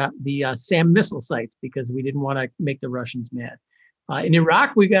site, the SAM missile sites, because we didn't want to make the Russians mad. In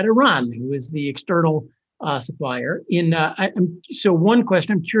Iraq, we got Iran, who is the external supplier. So one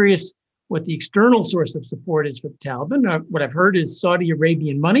question, I'm curious what the external source of support is for the Taliban. What I've heard is Saudi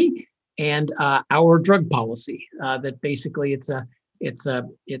Arabian money. And our drug policy that basically it's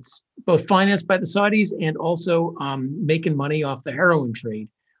both financed by the Saudis and also making money off the heroin trade.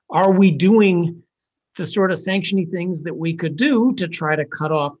 Are we doing the sort of sanctiony things that we could do to try to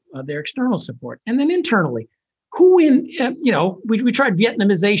cut off their external support. And then internally, who in, we tried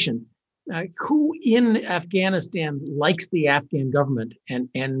Vietnamization. Who in Afghanistan likes the Afghan government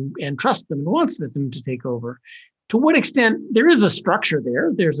and trusts them and wants them to take over? To what extent there is a structure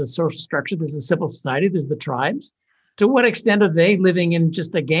there? There's a social structure, there's a civil society, there's the tribes. To what extent are they living in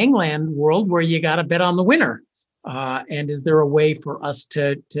just a gangland world where you got to bet on the winner? And is there a way for us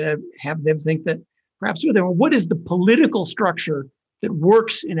to have them think that perhaps we're there? What is the political structure that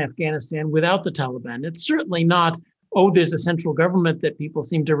works in Afghanistan without the Taliban? It's certainly not, there's a central government that people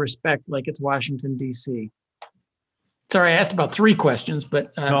seem to respect, like it's Washington, D.C. Sorry, I asked about 3 questions,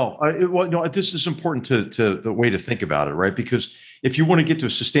 but this is important to the way to think about it, right? Because if you want to get to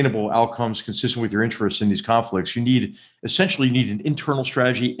sustainable outcomes consistent with your interests in these conflicts, you need an internal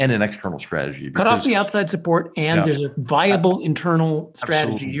strategy and an external strategy. Cut off the outside support, and there's a viable internal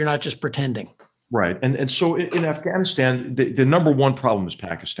strategy. Absolutely. You're not just pretending. Right. And so in Afghanistan, the number one problem is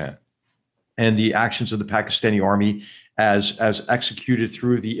Pakistan and the actions of the Pakistani army as executed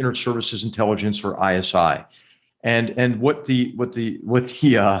through the Inter Services Intelligence, or ISI. And what the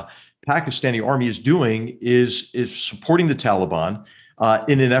Pakistani army is doing is supporting the Taliban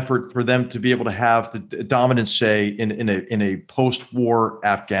in an effort for them to be able to have the dominance, say, in a post-war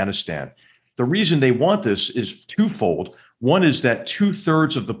Afghanistan. The reason they want this is twofold. One is that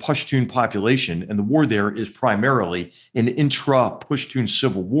 2/3 of the Pashtun population, and the war there is primarily an intra-Pashtun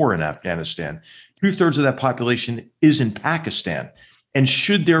civil war in Afghanistan. 2/3 of that population is in Pakistan. And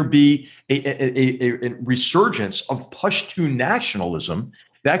should there be a resurgence of Pashtun nationalism,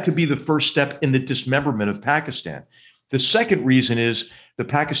 that could be the first step in the dismemberment of Pakistan. The second reason is the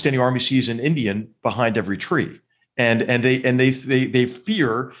Pakistani army sees an Indian behind every tree, and they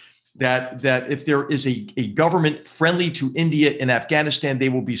fear that if there is a government friendly to India in Afghanistan, they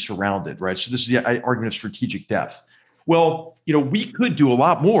will be surrounded, right? So this is the argument of strategic depth. Well, we could do a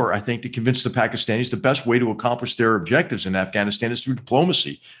lot more, I think, to convince the Pakistanis the best way to accomplish their objectives in Afghanistan is through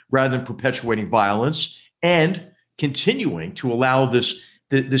diplomacy, rather than perpetuating violence and continuing to allow this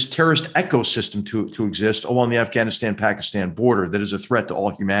terrorist ecosystem to exist along the Afghanistan-Pakistan border that is a threat to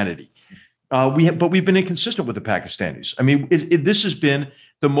all humanity. But we've been inconsistent with the Pakistanis. I mean, this has been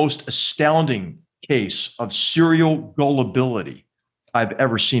the most astounding case of serial gullibility I've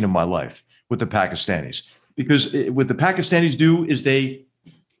ever seen in my life with the Pakistanis. Because what the Pakistanis do is they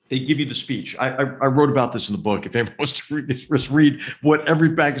give you the speech. I wrote about this in the book. If anyone wants to read what every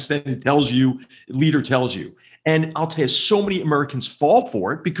Pakistani leader tells you. And I'll tell you, so many Americans fall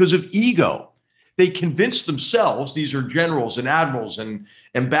for it because of ego. They convince themselves, these are generals and admirals and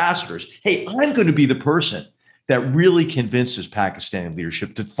ambassadors, hey, I'm going to be the person that really convinces Pakistani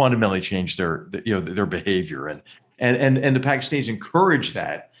leadership to fundamentally change their behavior. And the Pakistanis encourage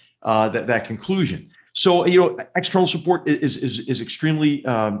that conclusion. So, external support is extremely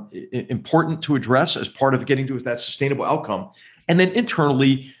important to address as part of getting to that sustainable outcome. And then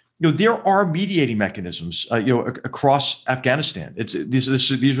internally, there are mediating mechanisms, across Afghanistan. These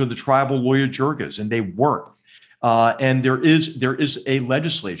are the tribal lawyer jirgas, and they work. And there is a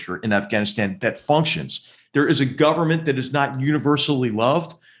legislature in Afghanistan that functions. There is a government that is not universally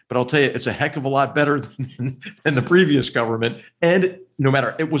loved, but I'll tell you, it's a heck of a lot better than the previous government. And no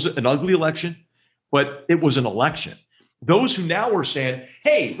matter, it was an ugly election, but it was an election. Those who now are saying,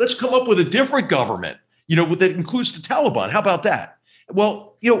 hey, let's come up with a different government, that includes the Taliban. How about that?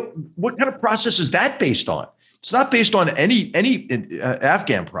 Well, what kind of process is that based on? It's not based on any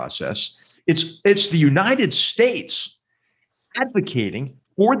Afghan process. It's the United States advocating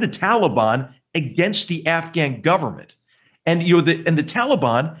for the Taliban against the Afghan government. And the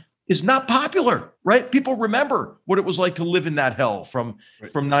Taliban is not popular, right? People remember what it was like to live in that hell from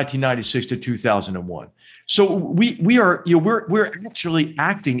 1996 to 2001. So we're actually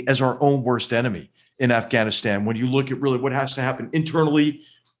acting as our own worst enemy in Afghanistan when you look at really what has to happen internally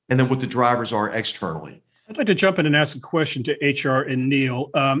and then what the drivers are externally. I'd like to jump in and ask a question to HR and Neil.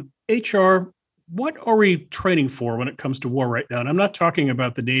 HR, what are we training for when it comes to war right now? And I'm not talking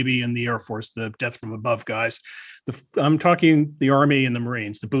about the Navy and the Air Force, the death from above guys. I'm talking the Army and the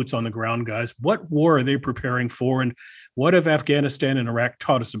Marines, the boots on the ground guys. What war are they preparing for? And what have Afghanistan and Iraq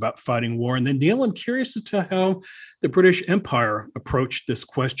taught us about fighting war? And then, Neil, I'm curious as to how the British Empire approached this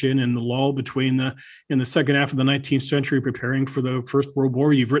question in the lull in the second half of the 19th century, preparing for the First World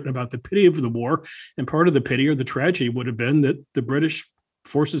War. You've written about the pity of the war, and part of the pity or the tragedy would have been that the British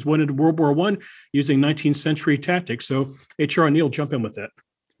forces went into World War I using 19th century tactics. So HR and Neil, jump in with that.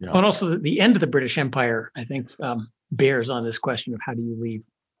 Yeah. And also the end of the British Empire, I think, bears on this question of how do you leave?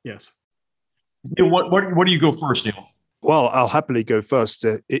 Yes. What do you go first, Neil? Well, I'll happily go first.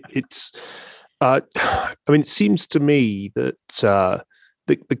 It's I mean, it seems to me that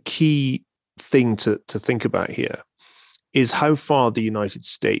the key thing to think about here is how far the United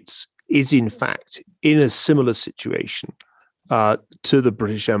States is, in fact, in a similar situation to the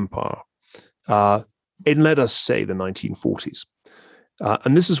British Empire in, let us say, the 1940s.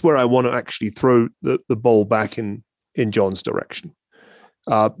 And this is where I want to actually throw the ball back in John's direction.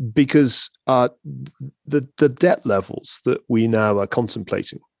 Because the debt levels that we now are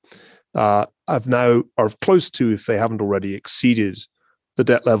contemplating are close to, if they haven't already exceeded, the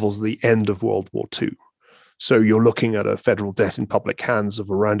debt levels at the end of World War II. So you're looking at a federal debt in public hands of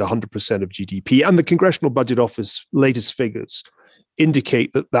around 100% of GDP. And the Congressional Budget Office latest figures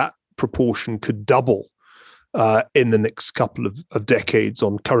indicate that proportion could double in the next couple of decades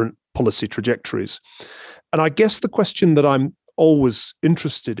on current policy trajectories. And I guess the question that I'm always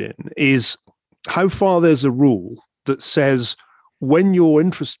interested in is how far there's a rule that says when your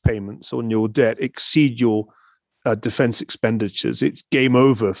interest payments on your debt exceed your defense expenditures, it's game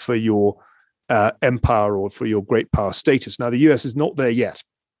over for your empire or for your great power status. Now, the US is not there yet,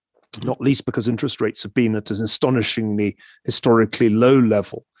 not least because interest rates have been at an astonishingly historically low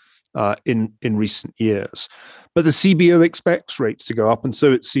level in recent years. But the CBO expects rates to go up, and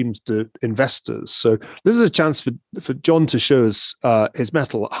so it seems to investors. So this is a chance for John to show us his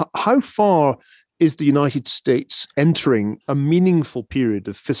mettle. How far is the United States entering a meaningful period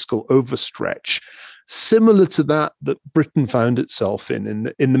of fiscal overstretch, similar to that Britain found itself in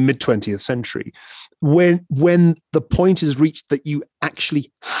the mid-20th century, when the point is reached that you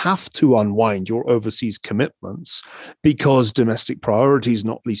actually have to unwind your overseas commitments because domestic priorities,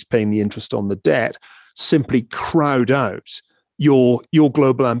 not least paying the interest on the debt, simply crowd out your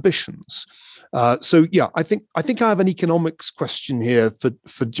global ambitions. So yeah, I think I have an economics question here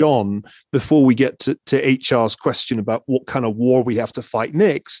for John before we get to HR's question about what kind of war we have to fight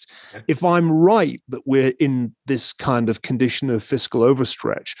next. If I'm right that we're in this kind of condition of fiscal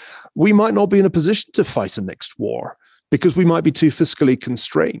overstretch, we might not be in a position to fight a next war because we might be too fiscally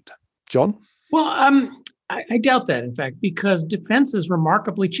constrained. John? Well, I doubt that, in fact, because defense is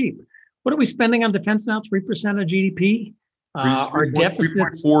remarkably cheap. What are we spending on defense now? 3% of GDP? Our deficit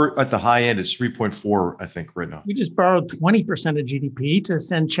 3.4 at the high end. It's 3.4, I think, right now. We just borrowed 20% of GDP to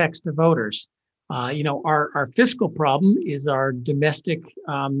send checks to voters. Our fiscal problem is our domestic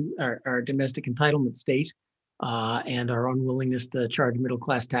entitlement state and our unwillingness to charge middle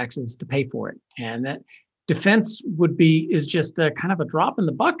class taxes to pay for it. And that defense is just a kind of a drop in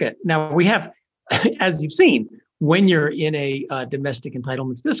the bucket. Now we have, as you've seen, when you're in a domestic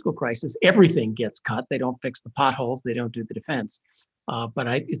entitlements fiscal crisis, everything gets cut. They don't fix the potholes. They don't do the defense. But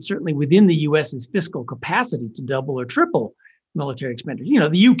it's certainly within the U.S.'s fiscal capacity to double or triple military expenditure.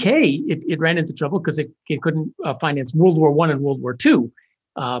 The UK, it ran into trouble because it couldn't finance World War I and World War II.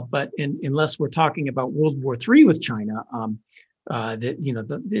 But unless we're talking about World War III with China,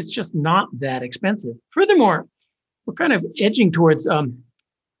 it's just not that expensive. Furthermore, we're kind of edging towards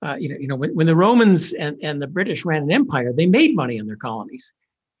when the Romans and the British ran an empire, they made money on their colonies.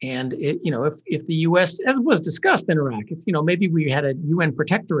 And if the U.S., as was discussed in Iraq, if maybe we had a UN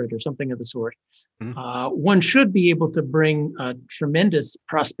protectorate or something of the sort, one should be able to bring tremendous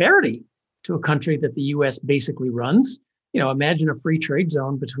prosperity to a country that the U.S. basically runs. Imagine a free trade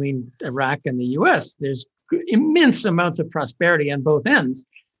zone between Iraq and the U.S. There's immense amounts of prosperity on both ends.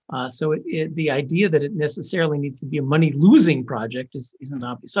 So the idea that it necessarily needs to be a money-losing project isn't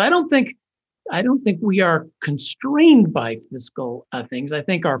obvious. So I don't think we are constrained by fiscal things. I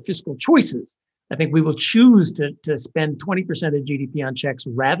think our fiscal choices. I think we will choose to spend 20% of GDP on checks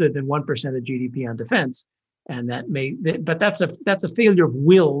rather than 1% of GDP on defense, and but that's a failure of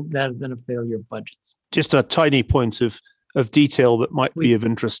will rather than a failure of budgets. Just a tiny point of detail that might be of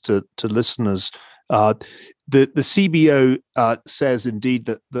interest to listeners. The CBO says indeed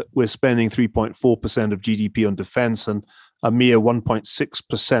that we're spending 3.4% of GDP on defense and a mere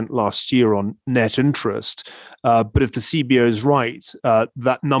 1.6% last year on net interest. But if the CBO is right,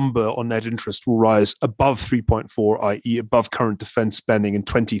 that number on net interest will rise above 3.4, i.e. above current defense spending in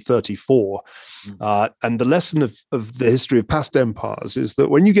 2034. And the lesson of the history of past empires is that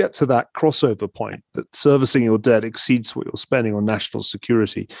when you get to that crossover point, that servicing your debt exceeds what you're spending on national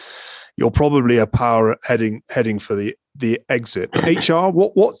security, you're probably a power heading for the exit. HR,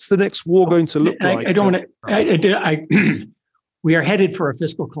 what's the next war going to look like? I don't want to. We are headed for a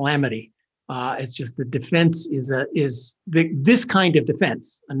fiscal calamity. It's just the defense this kind of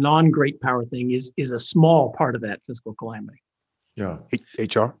defense, a non-great power thing, is a small part of that fiscal calamity. Yeah.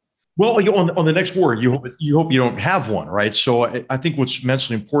 HR. Well, on the next war, you hope you don't have one, right? So I think what's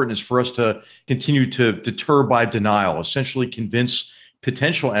immensely important is for us to continue to deter by denial, essentially convince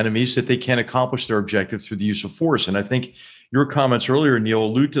potential enemies that they can't accomplish their objective through the use of force. And I think your comments earlier, Neil,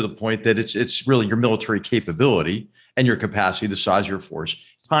 allude to the point that it's really your military capability and your capacity, the size of your force,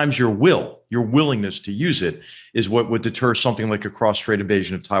 times your willingness to use it is what would deter something like a cross-strait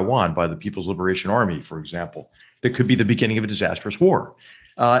invasion of Taiwan by the People's Liberation Army, for example. That could be the beginning of a disastrous war.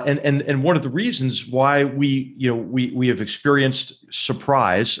 And one of the reasons why we have experienced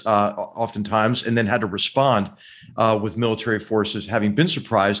surprise oftentimes and then had to respond with military forces having been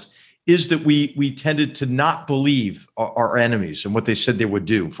surprised is that we tended to not believe our enemies and what they said they would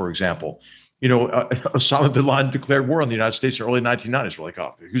do. For example, Osama bin Laden declared war on the United States in the early 1990s. We're like,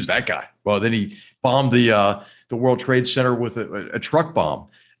 oh, who's that guy? Well, then he bombed the World Trade Center with a truck bomb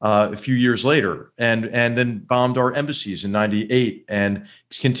a few years later, and then bombed our embassies in '98, and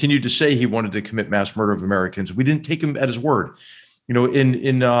continued to say he wanted to commit mass murder of Americans. We didn't take him at his word. In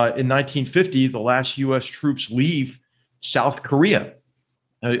 1950, the last U.S. troops leave South Korea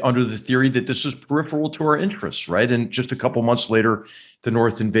under the theory that this is peripheral to our interests, right? And just a couple months later, the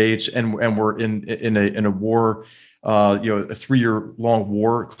North invades, and we're in a war, a 3-year-long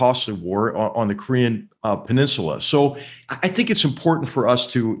war, costly war on the Korean Peninsula. So I think it's important for us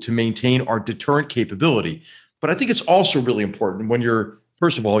to maintain our deterrent capability, but I think it's also really important when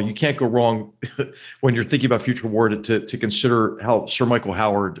first of all, you can't go wrong when you're thinking about future war to consider how Sir Michael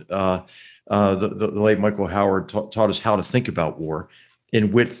Howard, the late Michael Howard, taught us how to think about war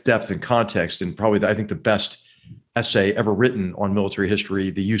in width, depth, and context, and probably I think the best essay ever written on military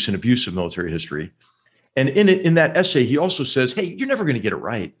history, the use and abuse of military history. And in that essay, he also says, hey, you're never going to get it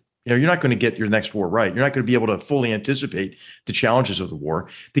right. You're not going to get your next war right. You're not going to be able to fully anticipate the challenges of the war.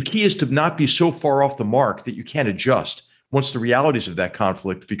 The key is to not be so far off the mark that you can't adjust once the realities of that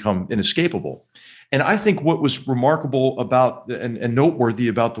conflict become inescapable. And I think what was remarkable about and noteworthy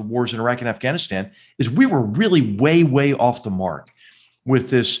about the wars in Iraq and Afghanistan is we were really way, way off the mark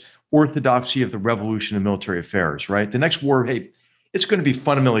with this orthodoxy of the revolution in military affairs, right? The next war, hey, it's going to be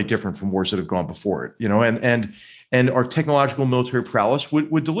fundamentally different from wars that have gone before it, and our technological military prowess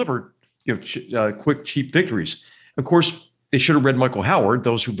would deliver, quick, cheap victories. Of course, they should have read Michael Howard,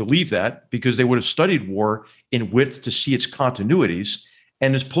 those who believe that, because they would have studied war in width to see its continuities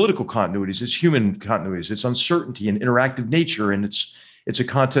and its political continuities, its human continuities, its uncertainty and interactive nature, and it's a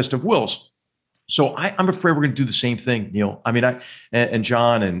contest of wills. So I'm afraid we're going to do the same thing, Neil. I mean, and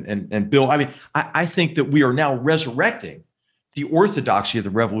John and Bill. I mean, I think that we are now resurrecting the orthodoxy of the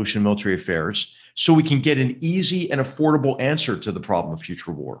revolution in military affairs so we can get an easy and affordable answer to the problem of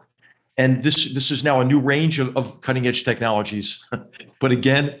future war. And this is now a new range of cutting edge technologies. But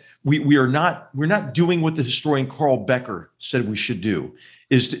again, we're not doing what the historian Carl Becker said we should do,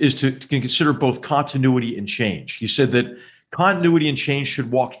 is to consider both continuity and change. He said that continuity and change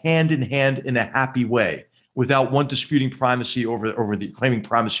should walk hand in hand in a happy way, without one disputing primacy claiming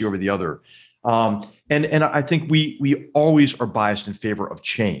primacy over the other. And I think we always are biased in favor of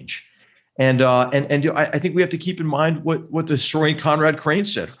change. And I think we have to keep in mind what the historian Conrad Crane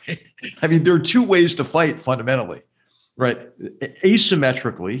said. Right? I mean, there are two ways to fight fundamentally, right?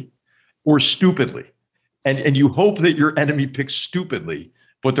 Asymmetrically or stupidly. And you hope that your enemy picks stupidly,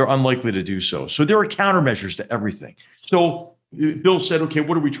 but they're unlikely to do so. So there are countermeasures to everything. So Bill said, okay,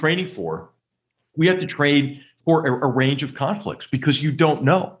 what are we training for? We have to train for a range of conflicts because you don't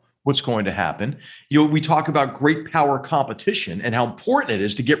know what's going to happen. We talk about great power competition and how important it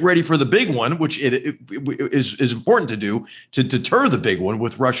is to get ready for the big one, which it is important to do to deter the big one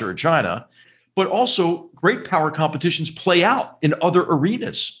with Russia or China. But also great power competitions play out in other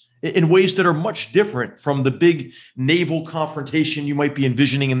arenas in ways that are much different from the big naval confrontation you might be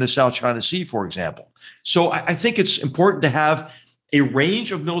envisioning in the South China Sea, for example. So I think it's important to have a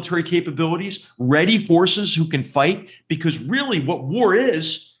range of military capabilities, ready forces who can fight, because really what war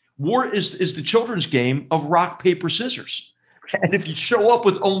is the children's game of rock, paper, scissors. And if you show up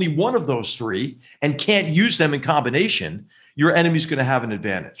with only one of those three and can't use them in combination, your enemy's going to have an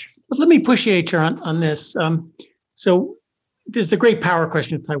advantage. But let me push you, HR, on this. So there's the great power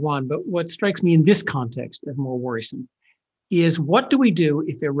question of Taiwan, but what strikes me in this context as more worrisome is what do we do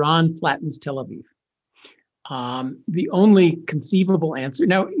if Iran flattens Tel Aviv? The only conceivable answer.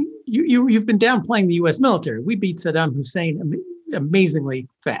 Now, you've been downplaying the U.S. military. We beat Saddam Hussein amazingly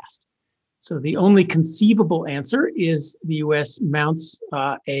fast. So the only conceivable answer is the U.S. mounts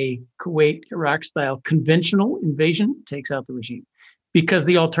a Kuwait-Iraq-style conventional invasion, takes out the regime. Because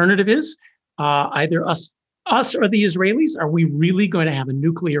the alternative is either us or the Israelis. Are we really going to have a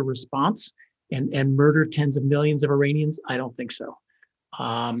nuclear response and murder tens of millions of Iranians? I don't think so.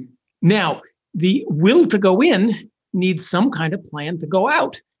 Now, the will to go in needs some kind of plan to go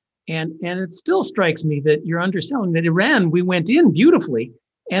out. And it still strikes me that you're underselling that Iran, we went in beautifully.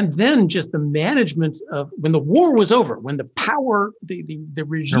 And then just the management of when the war was over, when the power, the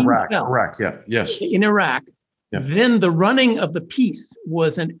regime fell Iraq, yeah, yes. in Iraq, Yeah. then the running of the peace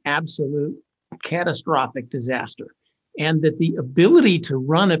was an absolute catastrophic disaster. And that the ability to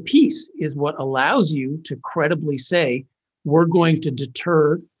run a peace is what allows you to credibly say, we're going to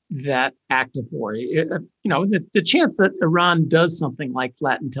deter that act of war. The chance that Iran does something like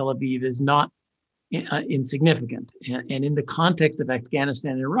flatten Tel Aviv is not insignificant. And in the context of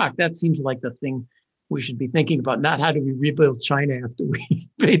Afghanistan and Iraq, that seems like the thing we should be thinking about, not how do we rebuild China after we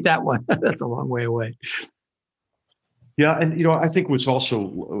made that one. That's a long way away. Yeah, and I think what's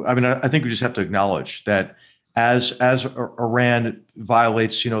also, I think we just have to acknowledge that as Iran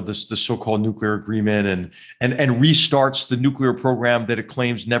violates, the so-called nuclear agreement and restarts the nuclear program that it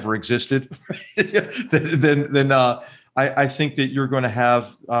claims never existed, then I think that you're going to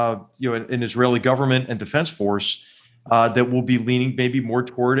have an Israeli government and defense force that will be leaning maybe more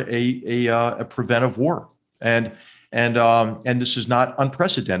toward a preventive war, and this is not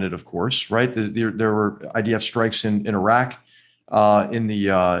unprecedented, of course, right? There were IDF strikes in Iraq in the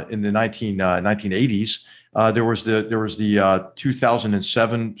 1980s. There was the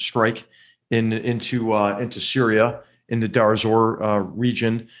 2007 strike into Syria in the Deir ez-Zor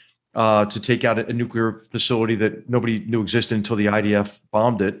region to take out a nuclear facility that nobody knew existed until the IDF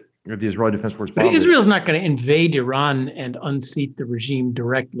bombed it, or the Israeli Defense Force bombed it. But Israel's not going to invade Iran and unseat the regime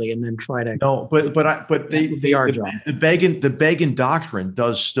directly and then try to. No, but the Begin doctrine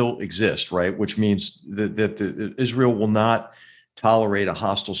does still exist, right? Which means that Israel will not tolerate a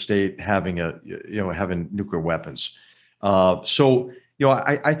hostile state having nuclear weapons. I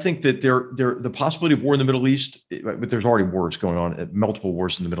think that the possibility of war in the Middle East, but there's already wars going on, multiple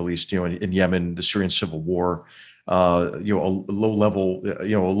wars in the Middle East. In Yemen, the Syrian civil war, a low level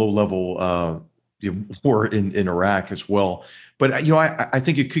war in Iraq as well. But I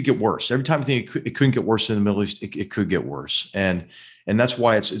think it could get worse. Every time I think it couldn't get worse in the Middle East, it could get worse, and that's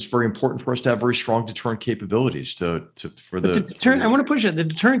why it's very important for us to have very strong deterrent capabilities for the deterrent. I want to push it. The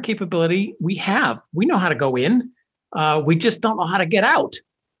deterrent capability we have. We know how to go in. We just don't know how to get out,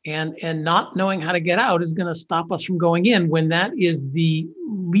 and not knowing how to get out is going to stop us from going in when that is the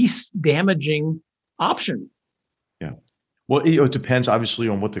least damaging option. Yeah. Well, it depends obviously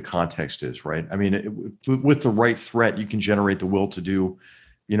on what the context is, right? I mean, with the right threat, you can generate the will to do,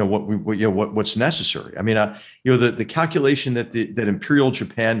 what's necessary. I mean, the calculation that Imperial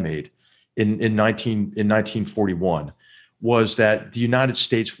Japan made in 1941 was that the United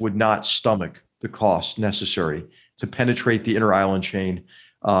States would not stomach the cost necessary to penetrate the inner island chain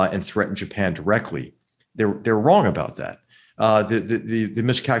and threaten Japan directly. They're wrong about that. The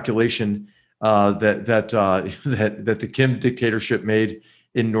miscalculation that the Kim dictatorship made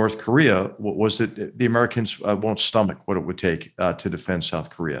in North Korea was that the Americans won't stomach what it would take to defend South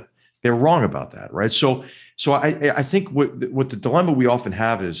Korea. They're wrong about that, right? So I think what the dilemma we often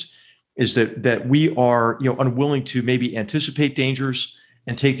have is that we are unwilling to maybe anticipate dangers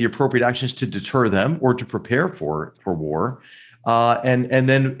and take the appropriate actions to deter them or to prepare for war, and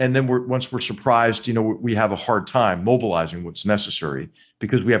then once we're surprised, we have a hard time mobilizing what's necessary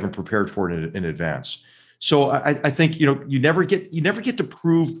because we haven't prepared for it in advance. So I think you never get to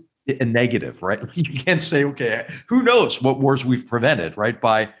prove a negative, right? You can't say, okay, who knows what wars we've prevented, right?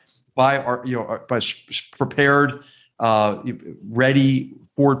 By our by prepared, ready,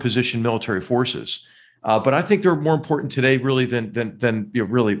 forward position military forces. But I think they're more important today, really, than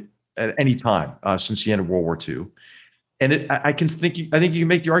really at any time since the end of World War II. And I think you can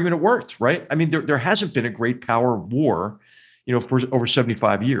make the argument it worked, right? I mean, there hasn't been a great power war, for over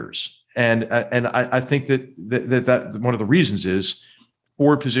 75 years, and I think that one of the reasons is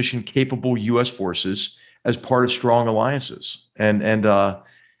forward position capable U.S. forces as part of strong alliances, and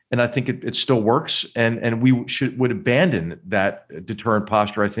I think it still works, and we would abandon that deterrent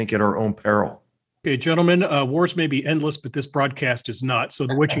posture, I think, at our own peril. Okay, gentlemen, wars may be endless, but this broadcast is not. So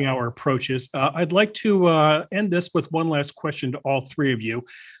the witching hour approaches. I'd like to end this with one last question to all three of you,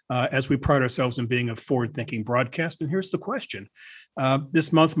 as we pride ourselves in being a forward-thinking broadcast. And here's the question.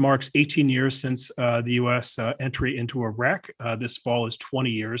 This month marks 18 years since the U.S. Entry into Iraq. This fall is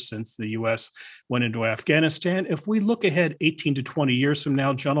 20 years since the U.S. went into Afghanistan. If we look ahead 18 to 20 years from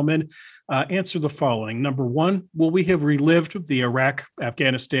now, gentlemen, answer the following. Number one, will we have relived the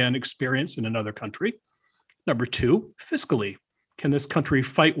Iraq-Afghanistan experience in another country? Number two, fiscally, can this country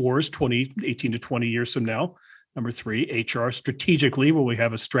fight wars 18 to 20 years from now Number 3, HR. Strategically, will we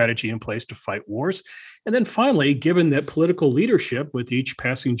have a strategy in place to fight wars? And then finally, given that political leadership with each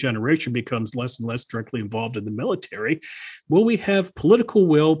passing generation becomes less and less directly involved in the military, will we have political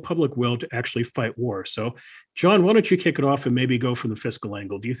will, public will to actually fight war? So, John, why don't you kick it off and maybe go from the fiscal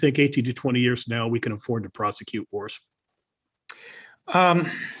angle? Do you think 18 to 20 years from now we can afford to prosecute wars?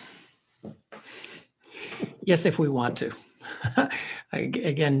 Yes, if we want to.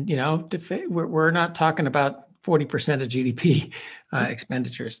 Again, we're not talking about 40% of GDP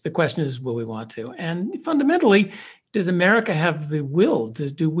expenditures. The question is, will we want to? And fundamentally, does America have the will?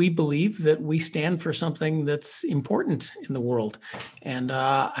 Do we believe that we stand for something that's important in the world? And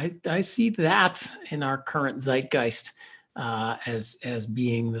I see that in our current zeitgeist as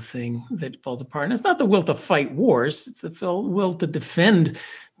being the thing that falls apart. And it's not the will to fight wars; it's the will to defend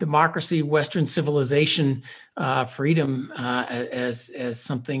democracy, Western civilization, freedom as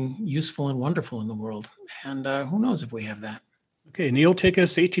something useful and wonderful in the world. And who knows if we have that? Okay, Neil, take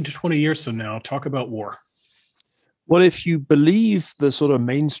us 18 to 20 years from now. Talk about war. Well, if you believe the sort of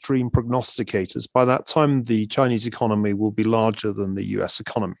mainstream prognosticators, by that time, the Chinese economy will be larger than the US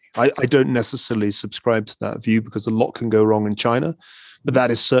economy. I don't necessarily subscribe to that view because a lot can go wrong in China, but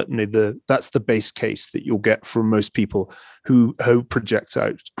that is certainly that's the base case that you'll get from most people who project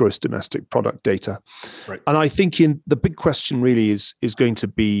out gross domestic product data. Right. And I think the big question really is going to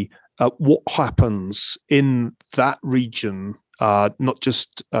be what happens in that region, not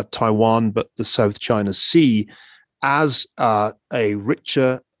just Taiwan, but the South China Sea, as a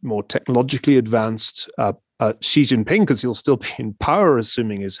richer, more technologically advanced Xi Jinping, because he'll still be in power,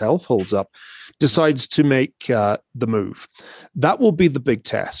 assuming his health holds up, decides to make the move. That will be the big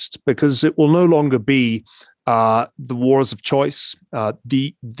test, because it will no longer be the wars of choice.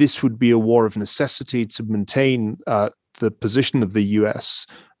 This would be a war of necessity to maintain the position of the US,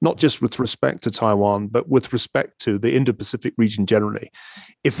 not just with respect to Taiwan, but with respect to the Indo-Pacific region generally.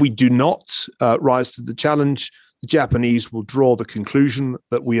 If we do not rise to the challenge, the Japanese will draw the conclusion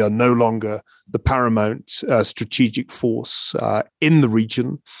that we are no longer the paramount strategic force in the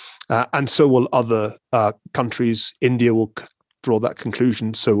region, and so will other countries. India will draw that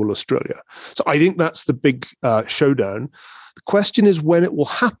conclusion, so will Australia. So I think that's the big showdown. The question is when it will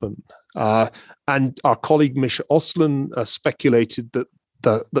happen. And our colleague Misha Oslin speculated that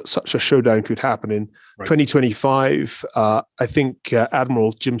such a showdown could happen in 2025. I think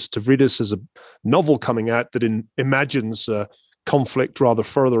Admiral Jim Stavridis has a novel coming out that imagines conflict rather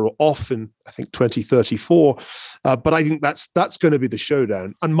further off in, I think, 2034. But I think that's going to be the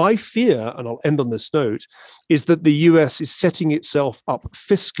showdown. And my fear, and I'll end on this note, is that the US is setting itself up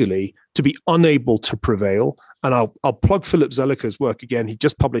fiscally to be unable to prevail. And I'll plug Philip Zeliko's work again. He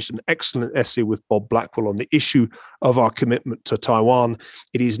just published an excellent essay with Bob Blackwell on the issue of our commitment to Taiwan.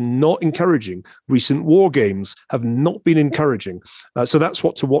 It is not encouraging. Recent war games have not been encouraging. So that's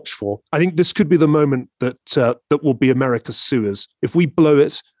what to watch for. I think this could be the moment that will be America's Suez. If we blow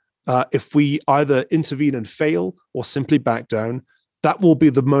it, if we either intervene and fail or simply back down, that will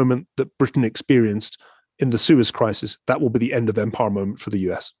be the moment that Britain experienced in the Suez crisis. That will be the end of empire moment for the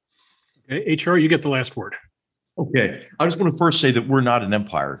US. Okay, HR, you get the last word. Okay. I just want to first say that we're not an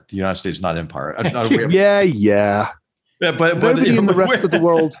empire. The United States is not an empire. Yeah. But nobody in the rest of the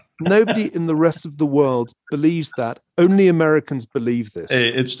world, nobody in the rest of the world believes that. Only Americans believe this.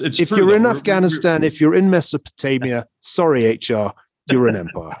 It's if true, you're in though. Afghanistan, if you're in Mesopotamia, sorry, HR, you're an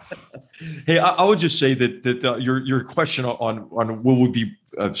empire. Hey, I would just say that your question on will we be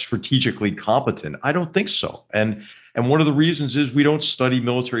strategically competent? I don't think so. And one of the reasons is we don't study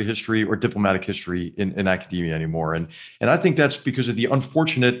military history or diplomatic history in academia anymore. And I think that's because of the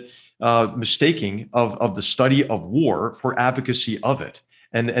unfortunate mistaking of the study of war for advocacy of it.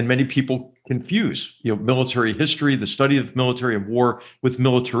 And many people confuse, military history, the study of military and war with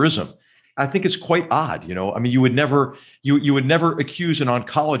militarism. I think it's quite odd. I mean, you would never accuse an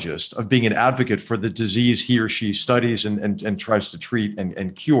oncologist of being an advocate for the disease he or she studies and tries to treat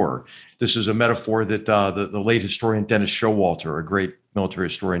and cure. This is a metaphor that the late historian Dennis Showalter, a great military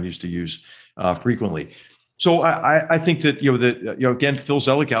historian, used to use frequently. So I think that again, Phil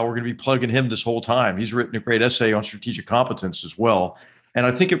Zelikow, we're going to be plugging him this whole time. He's written a great essay on strategic competence as well. And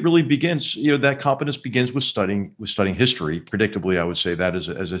I think it really begins, that competence begins with studying history. Predictably, I would say that as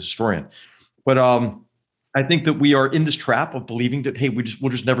a historian. But I think that we are in this trap of believing that, hey, we're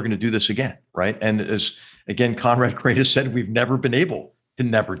just never going to do this again, right? And as again, Conrad Gray has said, we've never been able to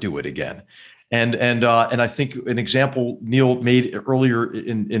never do it again. And I think an example Neil made earlier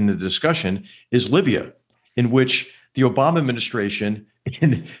in the discussion is Libya, in which the Obama administration,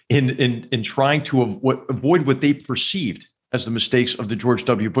 in trying to avoid what they perceived as the mistakes of the George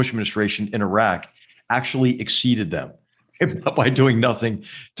W. Bush administration in Iraq, actually exceeded them by doing nothing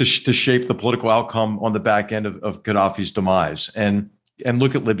to shape the political outcome on the back end of Gaddafi's demise. And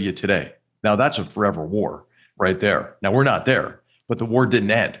look at Libya today. Now that's a forever war right there. Now we're not there, but the war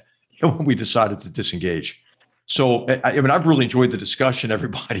didn't end when we decided to disengage. So I mean, I've really enjoyed the discussion,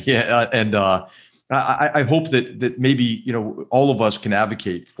 everybody, and I hope that maybe all of us can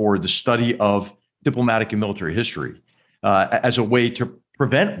advocate for the study of diplomatic and military history as a way to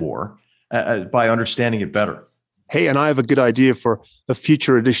prevent war by understanding it better. Hey, and I have a good idea for a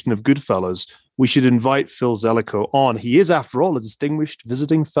future edition of Goodfellows. We should invite Phil Zelikow on. He is, after all, a distinguished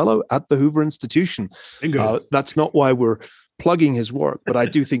visiting fellow at the Hoover Institution. That's not why we're plugging his work, but I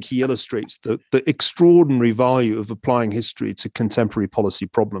do think he illustrates the extraordinary value of applying history to contemporary policy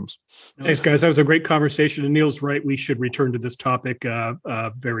problems. Thanks, guys. That was a great conversation. And Neil's right. We should return to this topic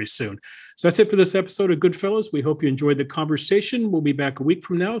very soon. So that's it for this episode of Goodfellows. We hope you enjoyed the conversation. We'll be back a week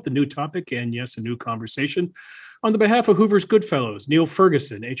from now with a new topic and, yes, a new conversation. On the behalf of Hoover's Goodfellows, Neil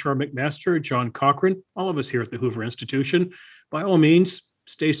Ferguson, H.R. McMaster, John Cochran, all of us here at the Hoover Institution, by all means,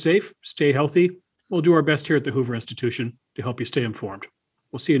 stay safe, stay healthy. We'll do our best here at the Hoover Institution to help you stay informed.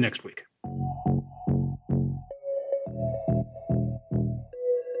 We'll see you next week.